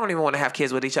because y'all don't even want to have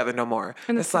kids with each other no more.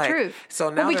 And that's the truth. So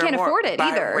now we can't afford it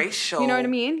either. Biracial, you know what I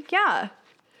mean? Yeah.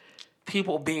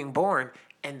 people being born.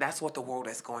 And that's what the world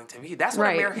is going to be. That's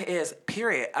what America is,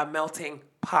 period. A melting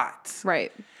pot.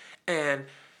 Right. And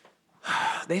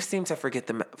they seem to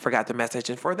forgot the message,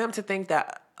 and for them to think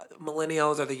that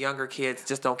millennials or the younger kids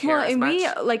just don't care as much.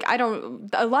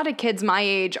 A lot of kids my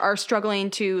age are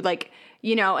struggling to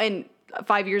and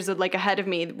 5 years ahead of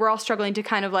me, we're all struggling to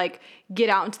kind of like get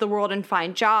out into the world and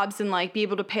find jobs and like be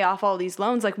able to pay off all these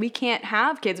loans. Like we can't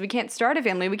have kids, we can't start a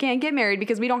family, we can't get married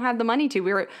because we don't have the money to.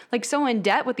 We were like so in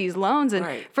debt with these loans,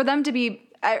 and for them to be,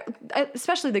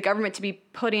 especially the government, to be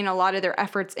putting a lot of their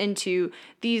efforts into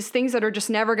these things that are just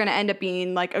never going to end up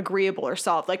being like agreeable or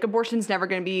solved. Like abortion's never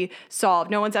going to be solved.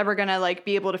 No one's ever going to like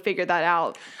be able to figure that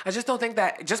out. I just don't think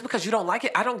that just because you don't like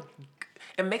it,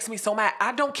 it makes me so mad.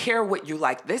 I don't care what you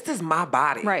like. This is my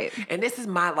body. Right. And this is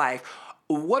my life.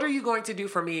 What are you going to do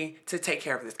for me to take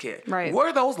care of this kid? Right. Where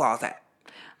are those laws at?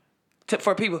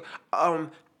 For people, I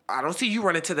don't see you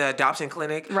running to the adoption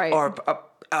clinic or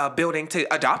a building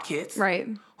to adopt kids. Right.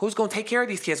 Who's going to take care of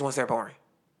these kids once they're born?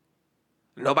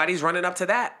 Nobody's running up to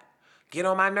that. Get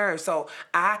on my nerves. So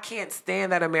I can't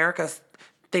stand that America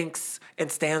thinks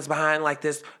and stands behind like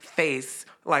this face,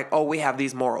 like, oh, we have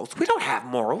these morals. We don't have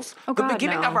morals. Oh, the God,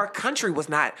 beginning of our country was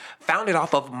not founded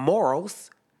off of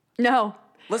morals. No.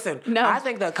 Listen, No. I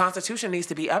think the Constitution needs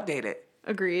to be updated.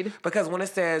 Agreed. Because when it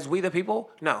says we the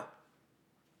people, no.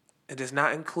 It does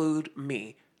not include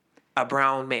me, a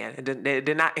brown man. It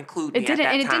did not include me at that time.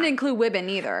 And it didn't include women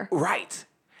either. Right.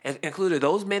 It included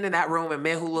those men in that room and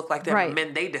men who look like them, and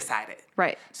men they decided.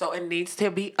 Right. So it needs to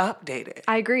be updated.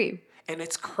 I agree. And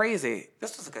it's crazy.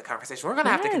 This was a good conversation. We're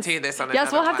gonna have to continue this on another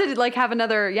Yes, we'll have to like have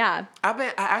another. Yeah.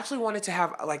 I actually wanted to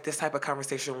have like this type of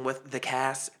conversation with the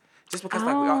cast, just because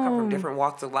like we all come from different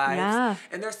walks of lives. Yeah.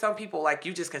 And there's some people like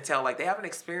you just can tell like they haven't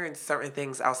experienced certain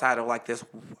things outside of like this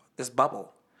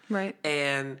bubble. Right.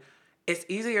 And it's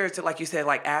easier to, like you said,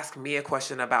 like ask me a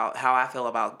question about how I feel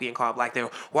about being called black than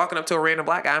walking up to a random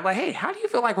black guy. I'm like, hey, how do you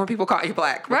feel like when people call you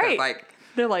black? Because, right. Like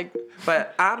they're like.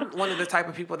 But I'm one of the type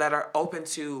of people that are open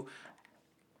to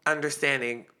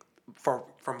understanding from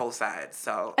both sides.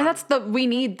 So And we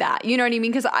need that. You know what I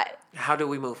mean? Because how do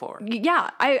we move forward?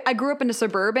 Yeah, I grew up in a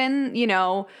suburban,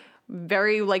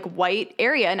 very like white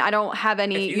area, and I don't have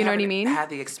any. You know what I mean? Had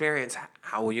the experience.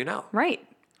 How will you know? Right.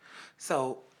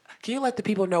 So, can you let the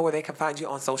people know where they can find you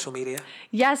on social media?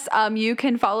 Yes, you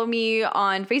can follow me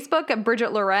on Facebook at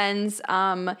Bridget Lorenz,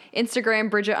 Instagram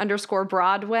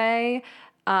Bridget_Broadway.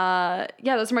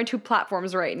 Those are my two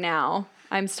platforms right now.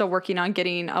 I'm still working on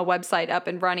getting a website up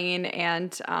and running,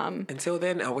 and until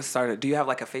then, I was started. Do you have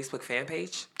like a Facebook fan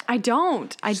page? I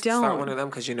don't. Start one of them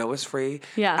because it's free.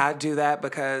 Yeah. I do that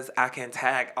because I can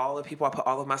tag all the people. I put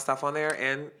all of my stuff on there,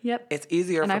 and it's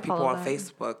easier for people on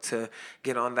Facebook to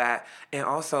get on that. And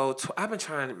also, I've been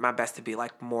trying my best to be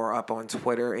like more up on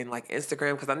Twitter and like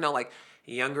Instagram, because I know like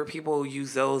younger people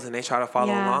use those and they try to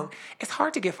follow along. It's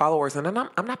hard to get followers, and I'm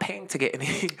not paying to get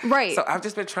any. Right. So I've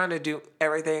just been trying to do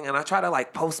everything, and I try to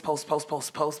like post,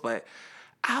 but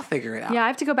I'll figure it out. Yeah, I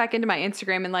have to go back into my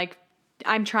Instagram and like.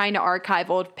 I'm trying to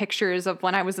archive old pictures of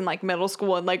when I was in like middle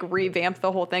school and like revamp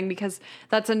the whole thing, because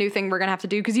that's a new thing we're going to have to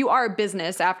do, because you are a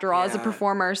business after all as a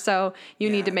performer. So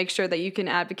you need to make sure that you can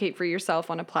advocate for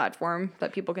yourself on a platform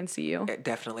that people can see you.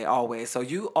 Definitely, always. So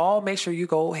you all make sure you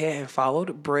go ahead and follow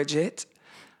Bridget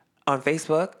on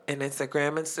Facebook and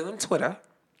Instagram and soon Twitter.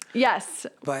 Yes,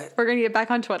 but we're going to get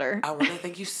back on Twitter. I want to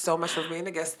thank you so much for being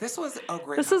a guest. This was a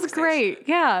great This was great,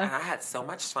 yeah. And I had so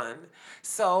much fun.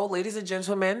 So, ladies and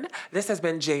gentlemen, this has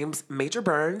been James Major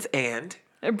Burns and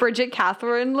Bridget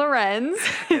Catherine Lorenz.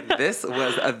 And this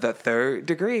was The Third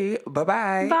Degree.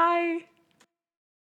 Bye-bye. Bye.